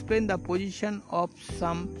to explain the position of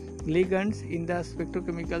some ligands in the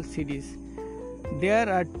spectrochemical series. There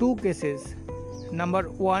are 2 cases. Number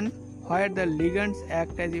 1, where the ligands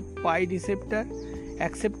act as a pi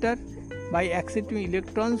acceptor by accepting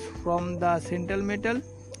electrons from the central metal.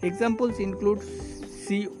 Examples include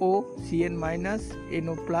CO, Cn-,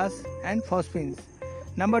 NO+, and phosphines.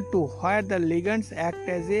 Number 2, where the ligands act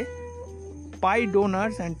as a pi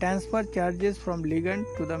donors and transfer charges from ligand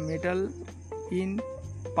to the metal in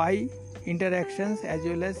pi interactions as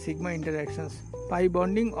well as sigma interactions. Pi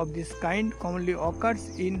bonding of this kind commonly occurs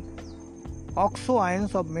in oxo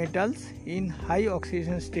ions of metals in high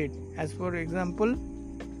oxidation state, as for example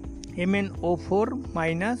MnO4-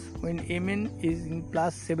 when Mn is in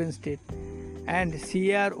 +7 state and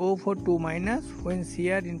CrO4 2- when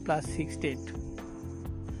Cr in +6 state.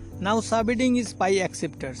 Now, subheading is pi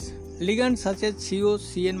acceptors. Ligands such as CO,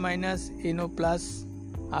 Cn-, NO+,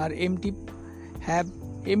 are have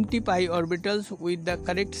empty pi orbitals with the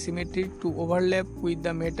correct symmetry to overlap with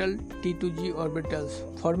the metal T2G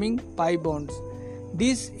orbitals, forming pi bonds.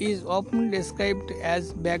 This is often described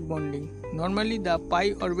as back bonding. Normally, the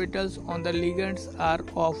pi orbitals on the ligands are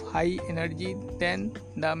of high energy than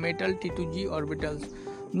the metal T2G orbitals.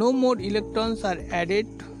 No more electrons are added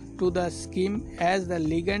to the scheme as the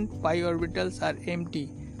ligand pi orbitals are empty,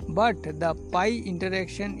 but the pi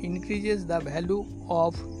interaction increases the value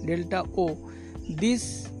of delta O.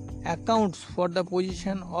 This accounts for the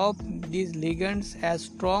position of these ligands as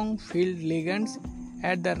strong field ligands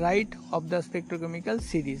at the right of the spectrochemical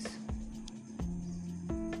series.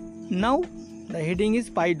 Now, the heading is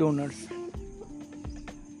pi donors.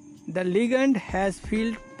 The ligand has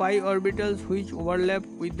filled pi orbitals which overlap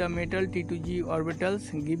with the metal T2G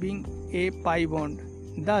orbitals, giving a pi bond.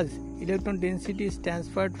 Thus, electron density is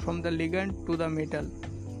transferred from the ligand to the metal.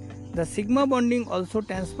 The sigma bonding also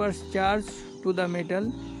transfers charge to the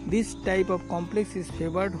metal. This type of complex is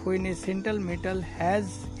favored when a central metal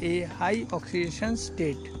has a high oxidation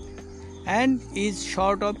state and is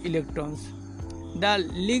short of electrons. The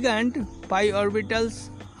ligand pi orbitals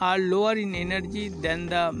are lower in energy than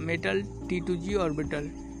the metal T2G orbital.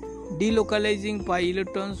 Delocalizing pi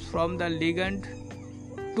electrons from the ligand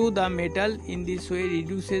to the metal in this way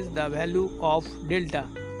reduces the value of delta.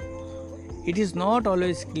 It is not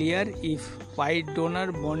always clear if pi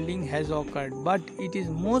donor bonding has occurred, but it is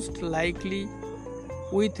most likely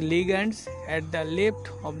with ligands at the left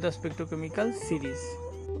of the spectrochemical series.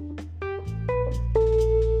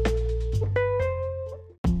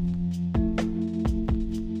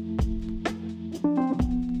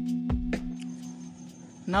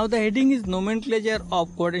 Now the heading is Nomenclature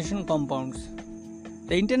of Coordination Compounds.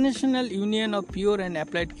 The International Union of Pure and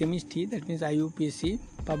Applied Chemistry, that means IUPAC,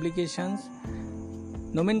 publications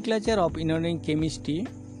Nomenclature of Inorganic Chemistry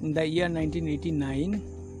in the year 1989.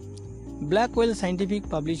 Blackwell Scientific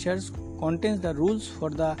Publishers contains the rules for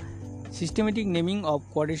the systematic naming of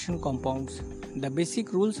coordination compounds. The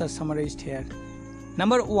basic rules are summarized here.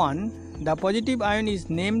 Number 1. The positive ion is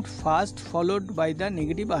named first, followed by the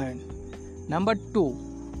negative ion. Number 2.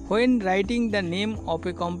 When writing the name of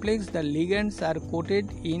a complex, the ligands are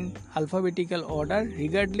quoted in alphabetical order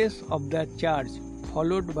regardless of the charge,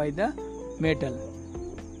 followed by the metal.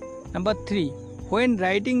 Number 3. When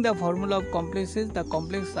writing the formula of complexes, the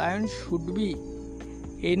complex ion should be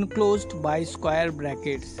enclosed by square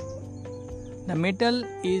brackets. The metal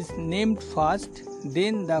is named first,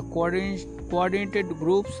 then the coordinated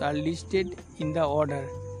groups are listed in the order: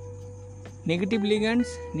 negative ligands,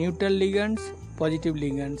 neutral ligands, positive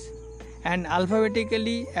ligands, and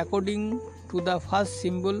alphabetically according to the first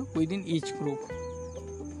symbol within each group.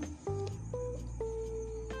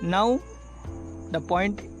 Now the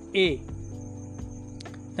point A.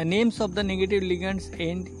 The names of the negative ligands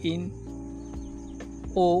end in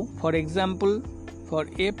O. For example, for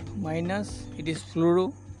F minus it is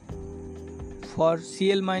fluoro, for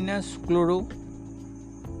Cl minus chloro,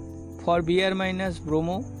 for Br minus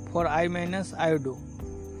bromo, for I minus iodo,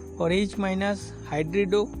 for H minus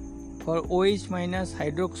hydrido, for OH minus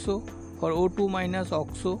hydroxo, for O2 minus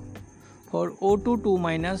oxo, for O2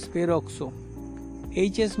 minus peroxo,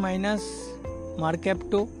 HS minus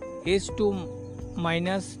mercapto, H2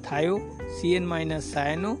 minus thio, Cn minus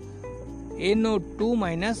cyano, NO2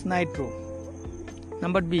 minus nitro.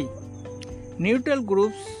 Number B. Neutral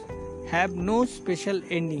groups have no special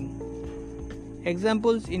ending.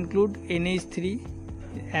 Examples include NH3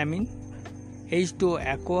 amine, H2O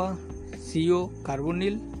aqua, CO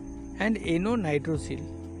carbonyl, and NO nitrosyl.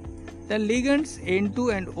 The ligands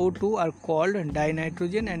N2 and O2 are called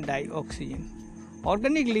dinitrogen and dioxygen.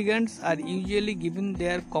 Organic ligands are usually given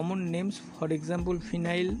their common names, for example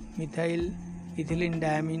phenyl, methyl, ethylene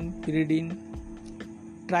diamine, pyridine,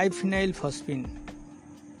 triphenyl phosphine.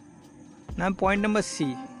 Now point number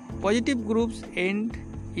C. Positive groups end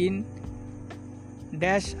in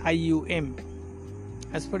 -ium.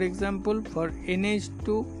 As for example, for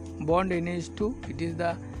NH2 bond NH2, it is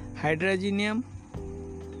the hydrogenium.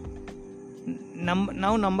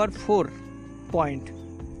 Now number 4 point.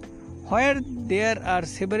 Where there are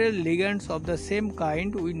several ligands of the same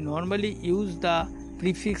kind, we normally use the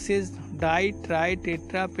prefixes di, tri,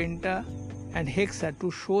 tetra, penta and hexa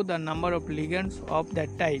to show the number of ligands of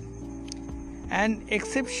that type. An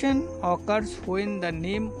exception occurs when the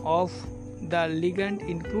name of the ligand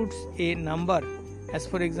includes a number, as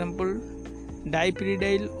for example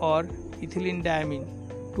dipyridyl or ethylene diamine.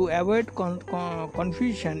 To avoid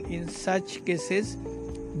confusion in such cases,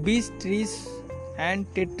 bis, tris and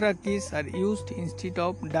tetra keys are used instead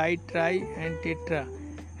of di, tri and tetra,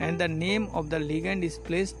 and the name of the ligand is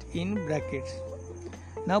placed in brackets.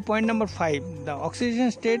 Now point number 5. The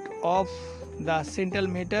oxidation state of the central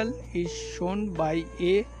metal is shown by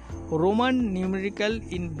a Roman numerical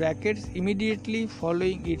in brackets immediately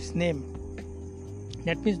following its name.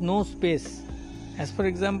 That means no space. As for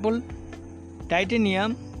example,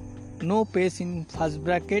 titanium, no space in first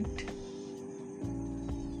bracket,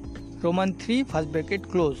 Roman 3 first bracket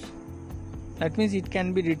close. That means it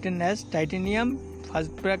can be written as titanium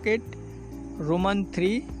first bracket, Roman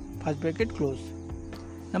 3 first bracket close.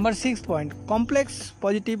 Number 6 point. Complex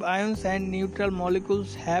positive ions and neutral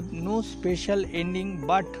molecules have no special ending,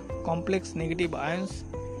 but complex negative ions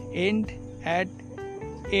end at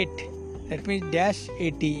ate. That means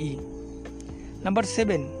 -ate. Number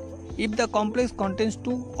 7. If the complex contains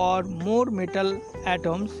 2 or more metal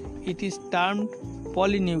atoms, it is termed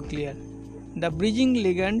polynuclear. The bridging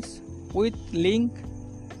ligands which link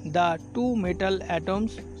the 2 metal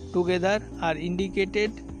atoms together are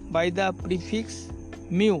indicated by the prefix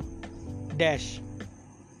mu dash.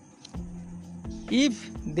 If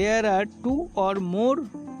there are two or more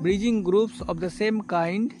bridging groups of the same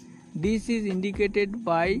kind, this is indicated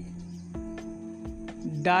by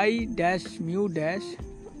di dash mu dash,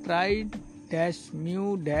 tri dash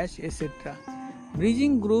mu dash, etc.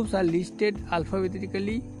 Bridging groups are listed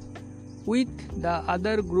alphabetically with the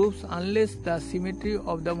other groups unless the symmetry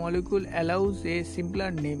of the molecule allows a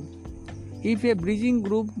simpler name. If a bridging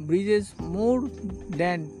group bridges more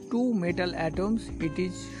than two metal atoms, it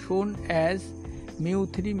is shown as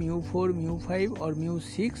mu3, mu4, mu5 or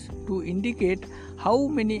mu6 to indicate how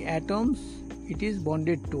many atoms it is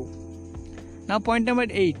bonded to. Now point number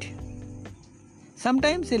 8.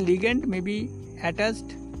 Sometimes a ligand may be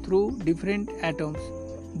attached through different atoms.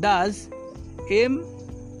 Thus, M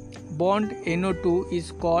bond NO2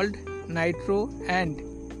 is called nitro and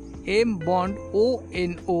M bond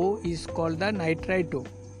ONO is called the nitrito.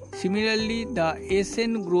 Similarly, the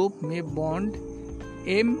SN group may bond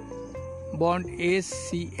M bond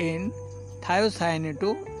SCN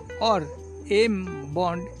thiocyanate or M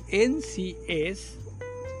bond NCS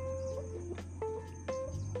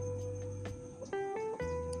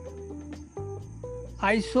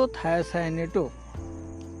isothiocyanate.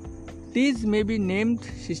 These may be named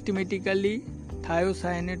systematically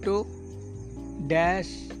thiocyanate dash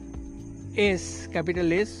S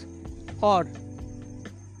capital S or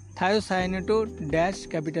thiocyanate dash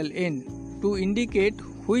capital N to indicate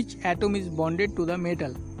which atom is bonded to the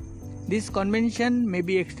metal. This convention may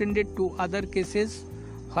be extended to other cases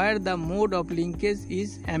where the mode of linkage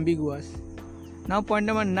is ambiguous. Now point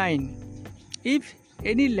number 9. If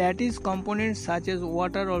any lattice components such as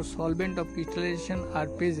water or solvent of crystallization are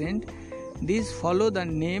present, these follow the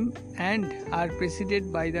name and are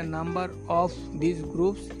preceded by the number of these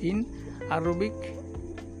groups in Arabic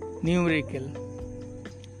numerical.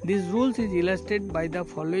 This rule is illustrated by the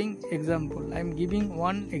following example. I am giving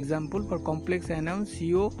one example for complex anion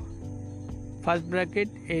CO first bracket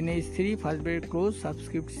NH3 first bracket close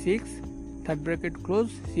subscript 6 third bracket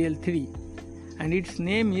close Cl3 and its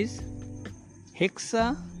name is hexa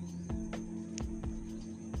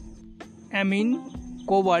amine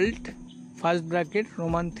cobalt first bracket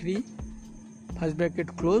Roman 3 first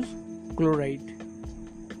bracket close chloride.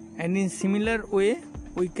 And in similar way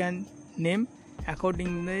we can name according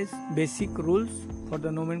to these basic rules for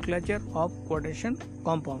the nomenclature of quotation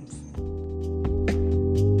compounds.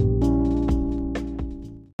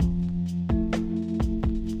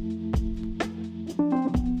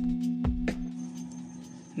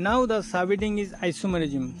 Now the subheading is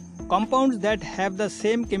isomerism. Compounds that have the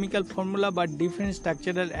same chemical formula but different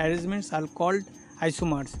structural arrangements are called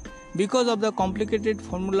isomers. Because of the complicated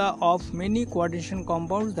formula of many coordination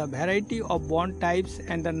compounds, the variety of bond types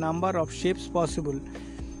and the number of shapes possible,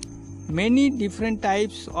 many different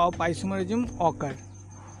types of isomerism occur.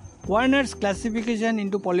 Werner's classification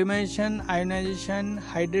into polymerization, ionization,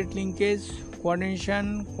 hydrate linkage,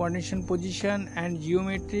 coordination position and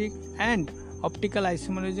geometric and optical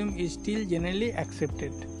isomerism is still generally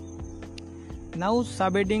accepted. Now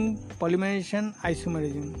subheading polymerization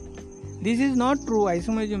isomerism. This is not true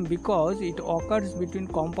isomerism because it occurs between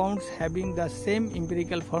compounds having the same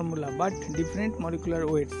empirical formula but different molecular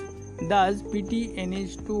weights. Thus,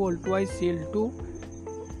 PTNH2 whole twice Cl2,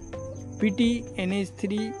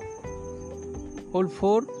 PTNH3 whole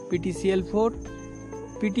 4, PTCl4,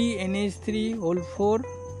 PTNH3 whole 4,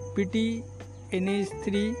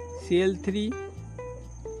 PTNH3 Cl3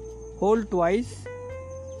 whole twice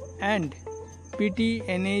and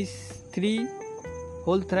PTNH3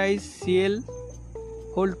 whole thrice Cl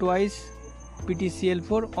whole twice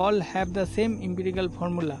PTCl4 all have the same empirical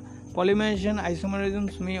formula. Polymerization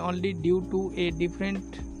isomerisms may only due to a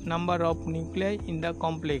different number of nuclei in the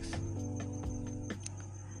complex.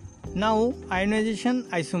 Now ionization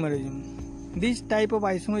isomerism. This type of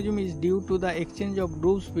isomerism is due to the exchange of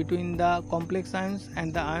groups between the complex ions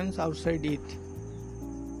and the ions outside it.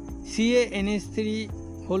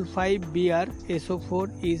 CaNH3 whole 5 Br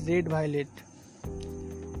SO4 is red violet.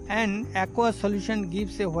 An aqueous solution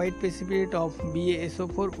gives a white precipitate of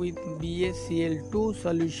BaSO4 with BaCl2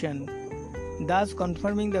 solution, thus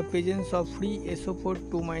confirming the presence of free SO4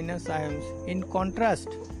 2- ions. In contrast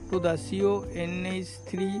to the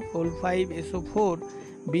CONH3 whole 5 SO4,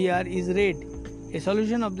 Br is red. A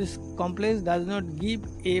solution of this complex does not give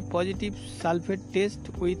a positive sulfate test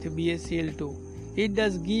with BaCl2. It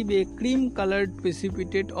does give a cream-colored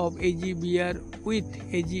precipitate of AgBr with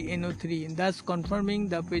AgNO3, thus confirming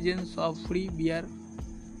the presence of free Br-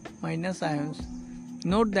 ions.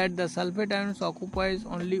 Note that the sulfate ion occupies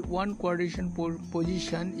only one coordination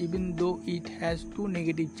position even though it has two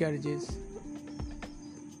negative charges.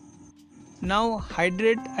 Now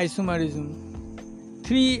hydrate isomerism.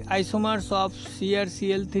 Three isomers of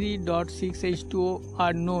CrCl3.6H2O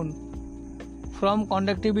are known. From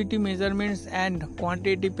conductivity measurements and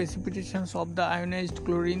quantitative precipitations of the ionized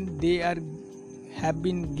chlorine, they have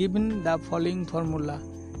been given the following formula: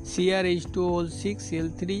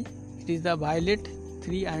 CrH2O6Cl3, it is the violet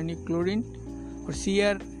 3 ionic chlorine, or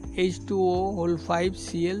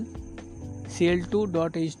CrH2O5Cl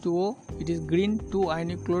Cl2.H2O, it is green 2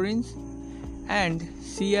 ionic chlorines, and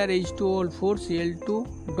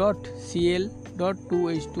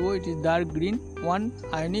CrH2O4Cl2.Cl.2H2O, it is dark green 1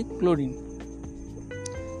 ionic chlorine.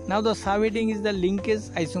 Now the subheading is the linkage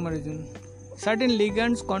isomerism. Certain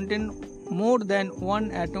ligands contain more than one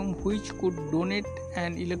atom which could donate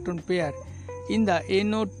an electron pair. In the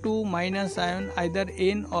NO2- ion, either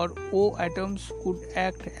N or O atoms could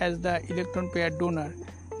act as the electron pair donor.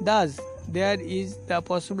 Thus, there is the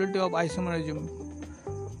possibility of isomerism.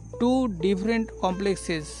 Two different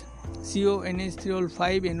complexes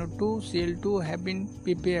CONH3O5 NO2 Cl2 have been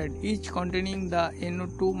prepared, each containing the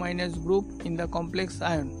NO2- group in the complex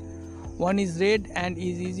ion. One is red and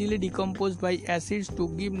is easily decomposed by acids to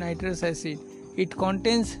give nitrous acid. It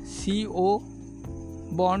contains CO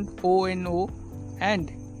bond ONO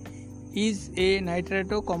and is a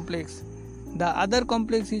nitrato complex. The other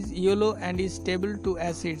complex is yellow and is stable to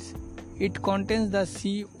acids. It contains the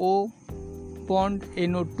CO bond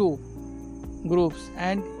NO2 groups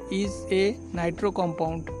and is a nitro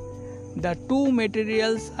compound. The two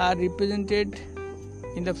materials are represented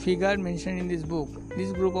in the figure mentioned in this book.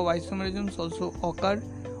 This group of isomerisms also occur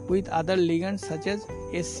with other ligands such as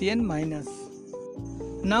SCN-.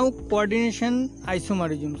 Now coordination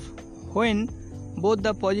isomerisms. When both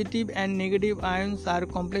the positive and negative ions are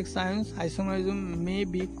complex ions, isomerism may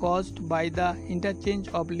be caused by the interchange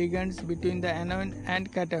of ligands between the anion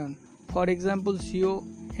and cation. For example,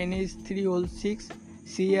 CONH3-6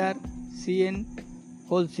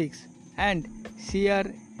 CrCN6 and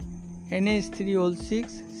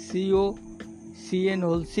CrNH3-6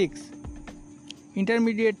 COCN6.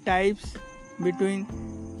 Intermediate types between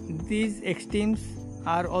these extremes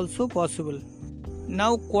are also possible.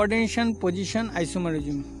 Now coordination position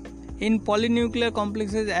isomerism. In polynuclear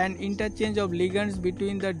complexes, an interchange of ligands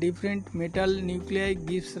between the different metal nuclei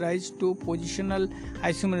gives rise to positional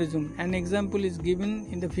isomerism. An example is given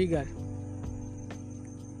in the figure.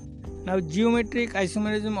 Now geometric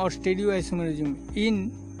isomerism or stereoisomerism.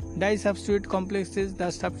 In disubstituted complexes, the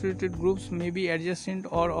substituted groups may be adjacent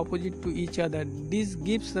or opposite to each other. This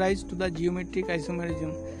gives rise to the geometric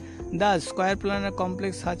isomerism. Thus, square planar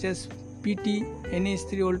complex such as PT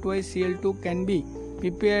NH3O2Cl2 can be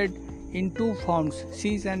prepared in two forms,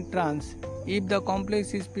 cis and trans. If the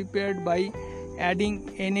complex is prepared by adding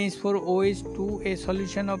NH4OH to a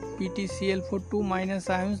solution of PtCl4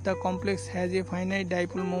 ions, the complex has a finite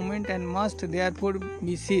dipole moment and must therefore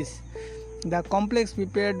be cis. The complex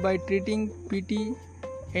prepared by treating PT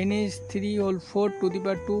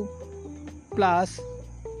NH3O4 plus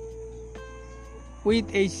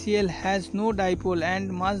with HCl has no dipole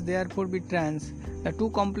and must therefore be trans. The two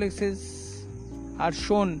complexes are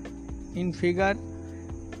shown in figure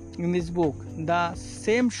in this book. The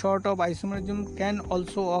same sort of isomerism can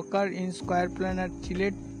also occur in square planar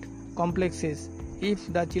chelate complexes if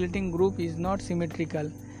the chelating group is not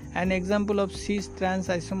symmetrical. An example of cis-trans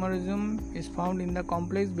isomerism is found in the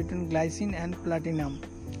complex between glycine and platinum.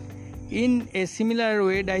 In a similar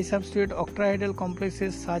way, disubstituted octahedral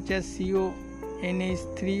complexes such as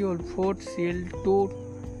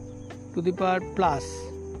CONH3O4Cl2 plus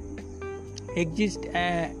exist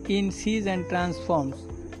in cis and trans forms.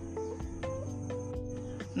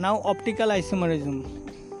 Now optical isomerism.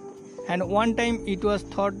 And one time it was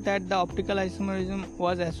thought that the optical isomerism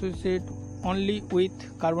was associated only with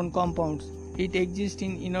carbon compounds. It exists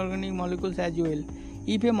in inorganic molecules as well.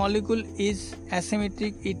 If a molecule is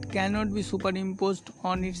asymmetric, it cannot be superimposed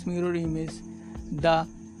on its mirror image. The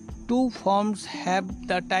two forms have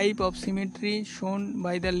the type of symmetry shown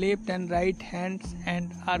by the left and right hands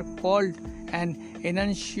and are called an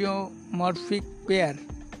enantiomorphic pair.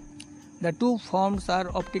 The two forms are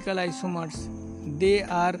optical isomers. They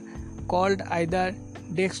are called either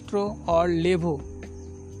dextro or levo,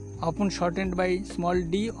 often shortened by small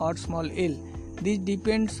d or small l. This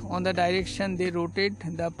depends on the direction they rotate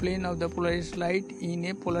the plane of the polarized light in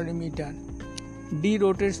a polarimeter. D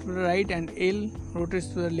rotates to the right and L rotates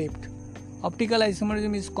to the left. Optical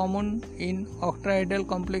isomerism is common in octahedral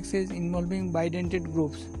complexes involving bidentate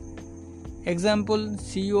groups. Example: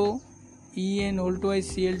 CO En whole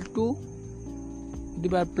twice Cl2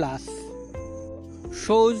 divided plus.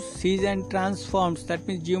 Shows cis and trans forms, that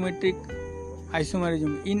means geometric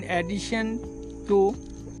isomerism. In addition to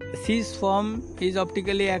cis form is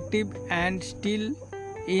optically active and still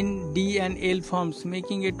in D and L forms,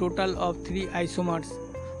 making a total of 3 isomers.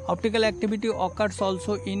 Optical activity occurs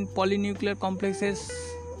also in polynuclear complexes.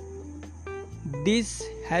 This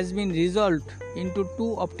has been resolved into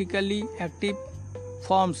 2 optically active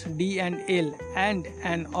forms D and L and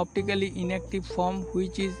an optically inactive form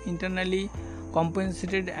which is internally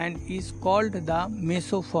compensated and is called the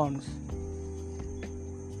mesoforms.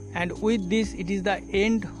 And with this, it is the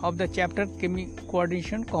end of the chapter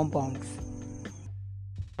coordination compounds.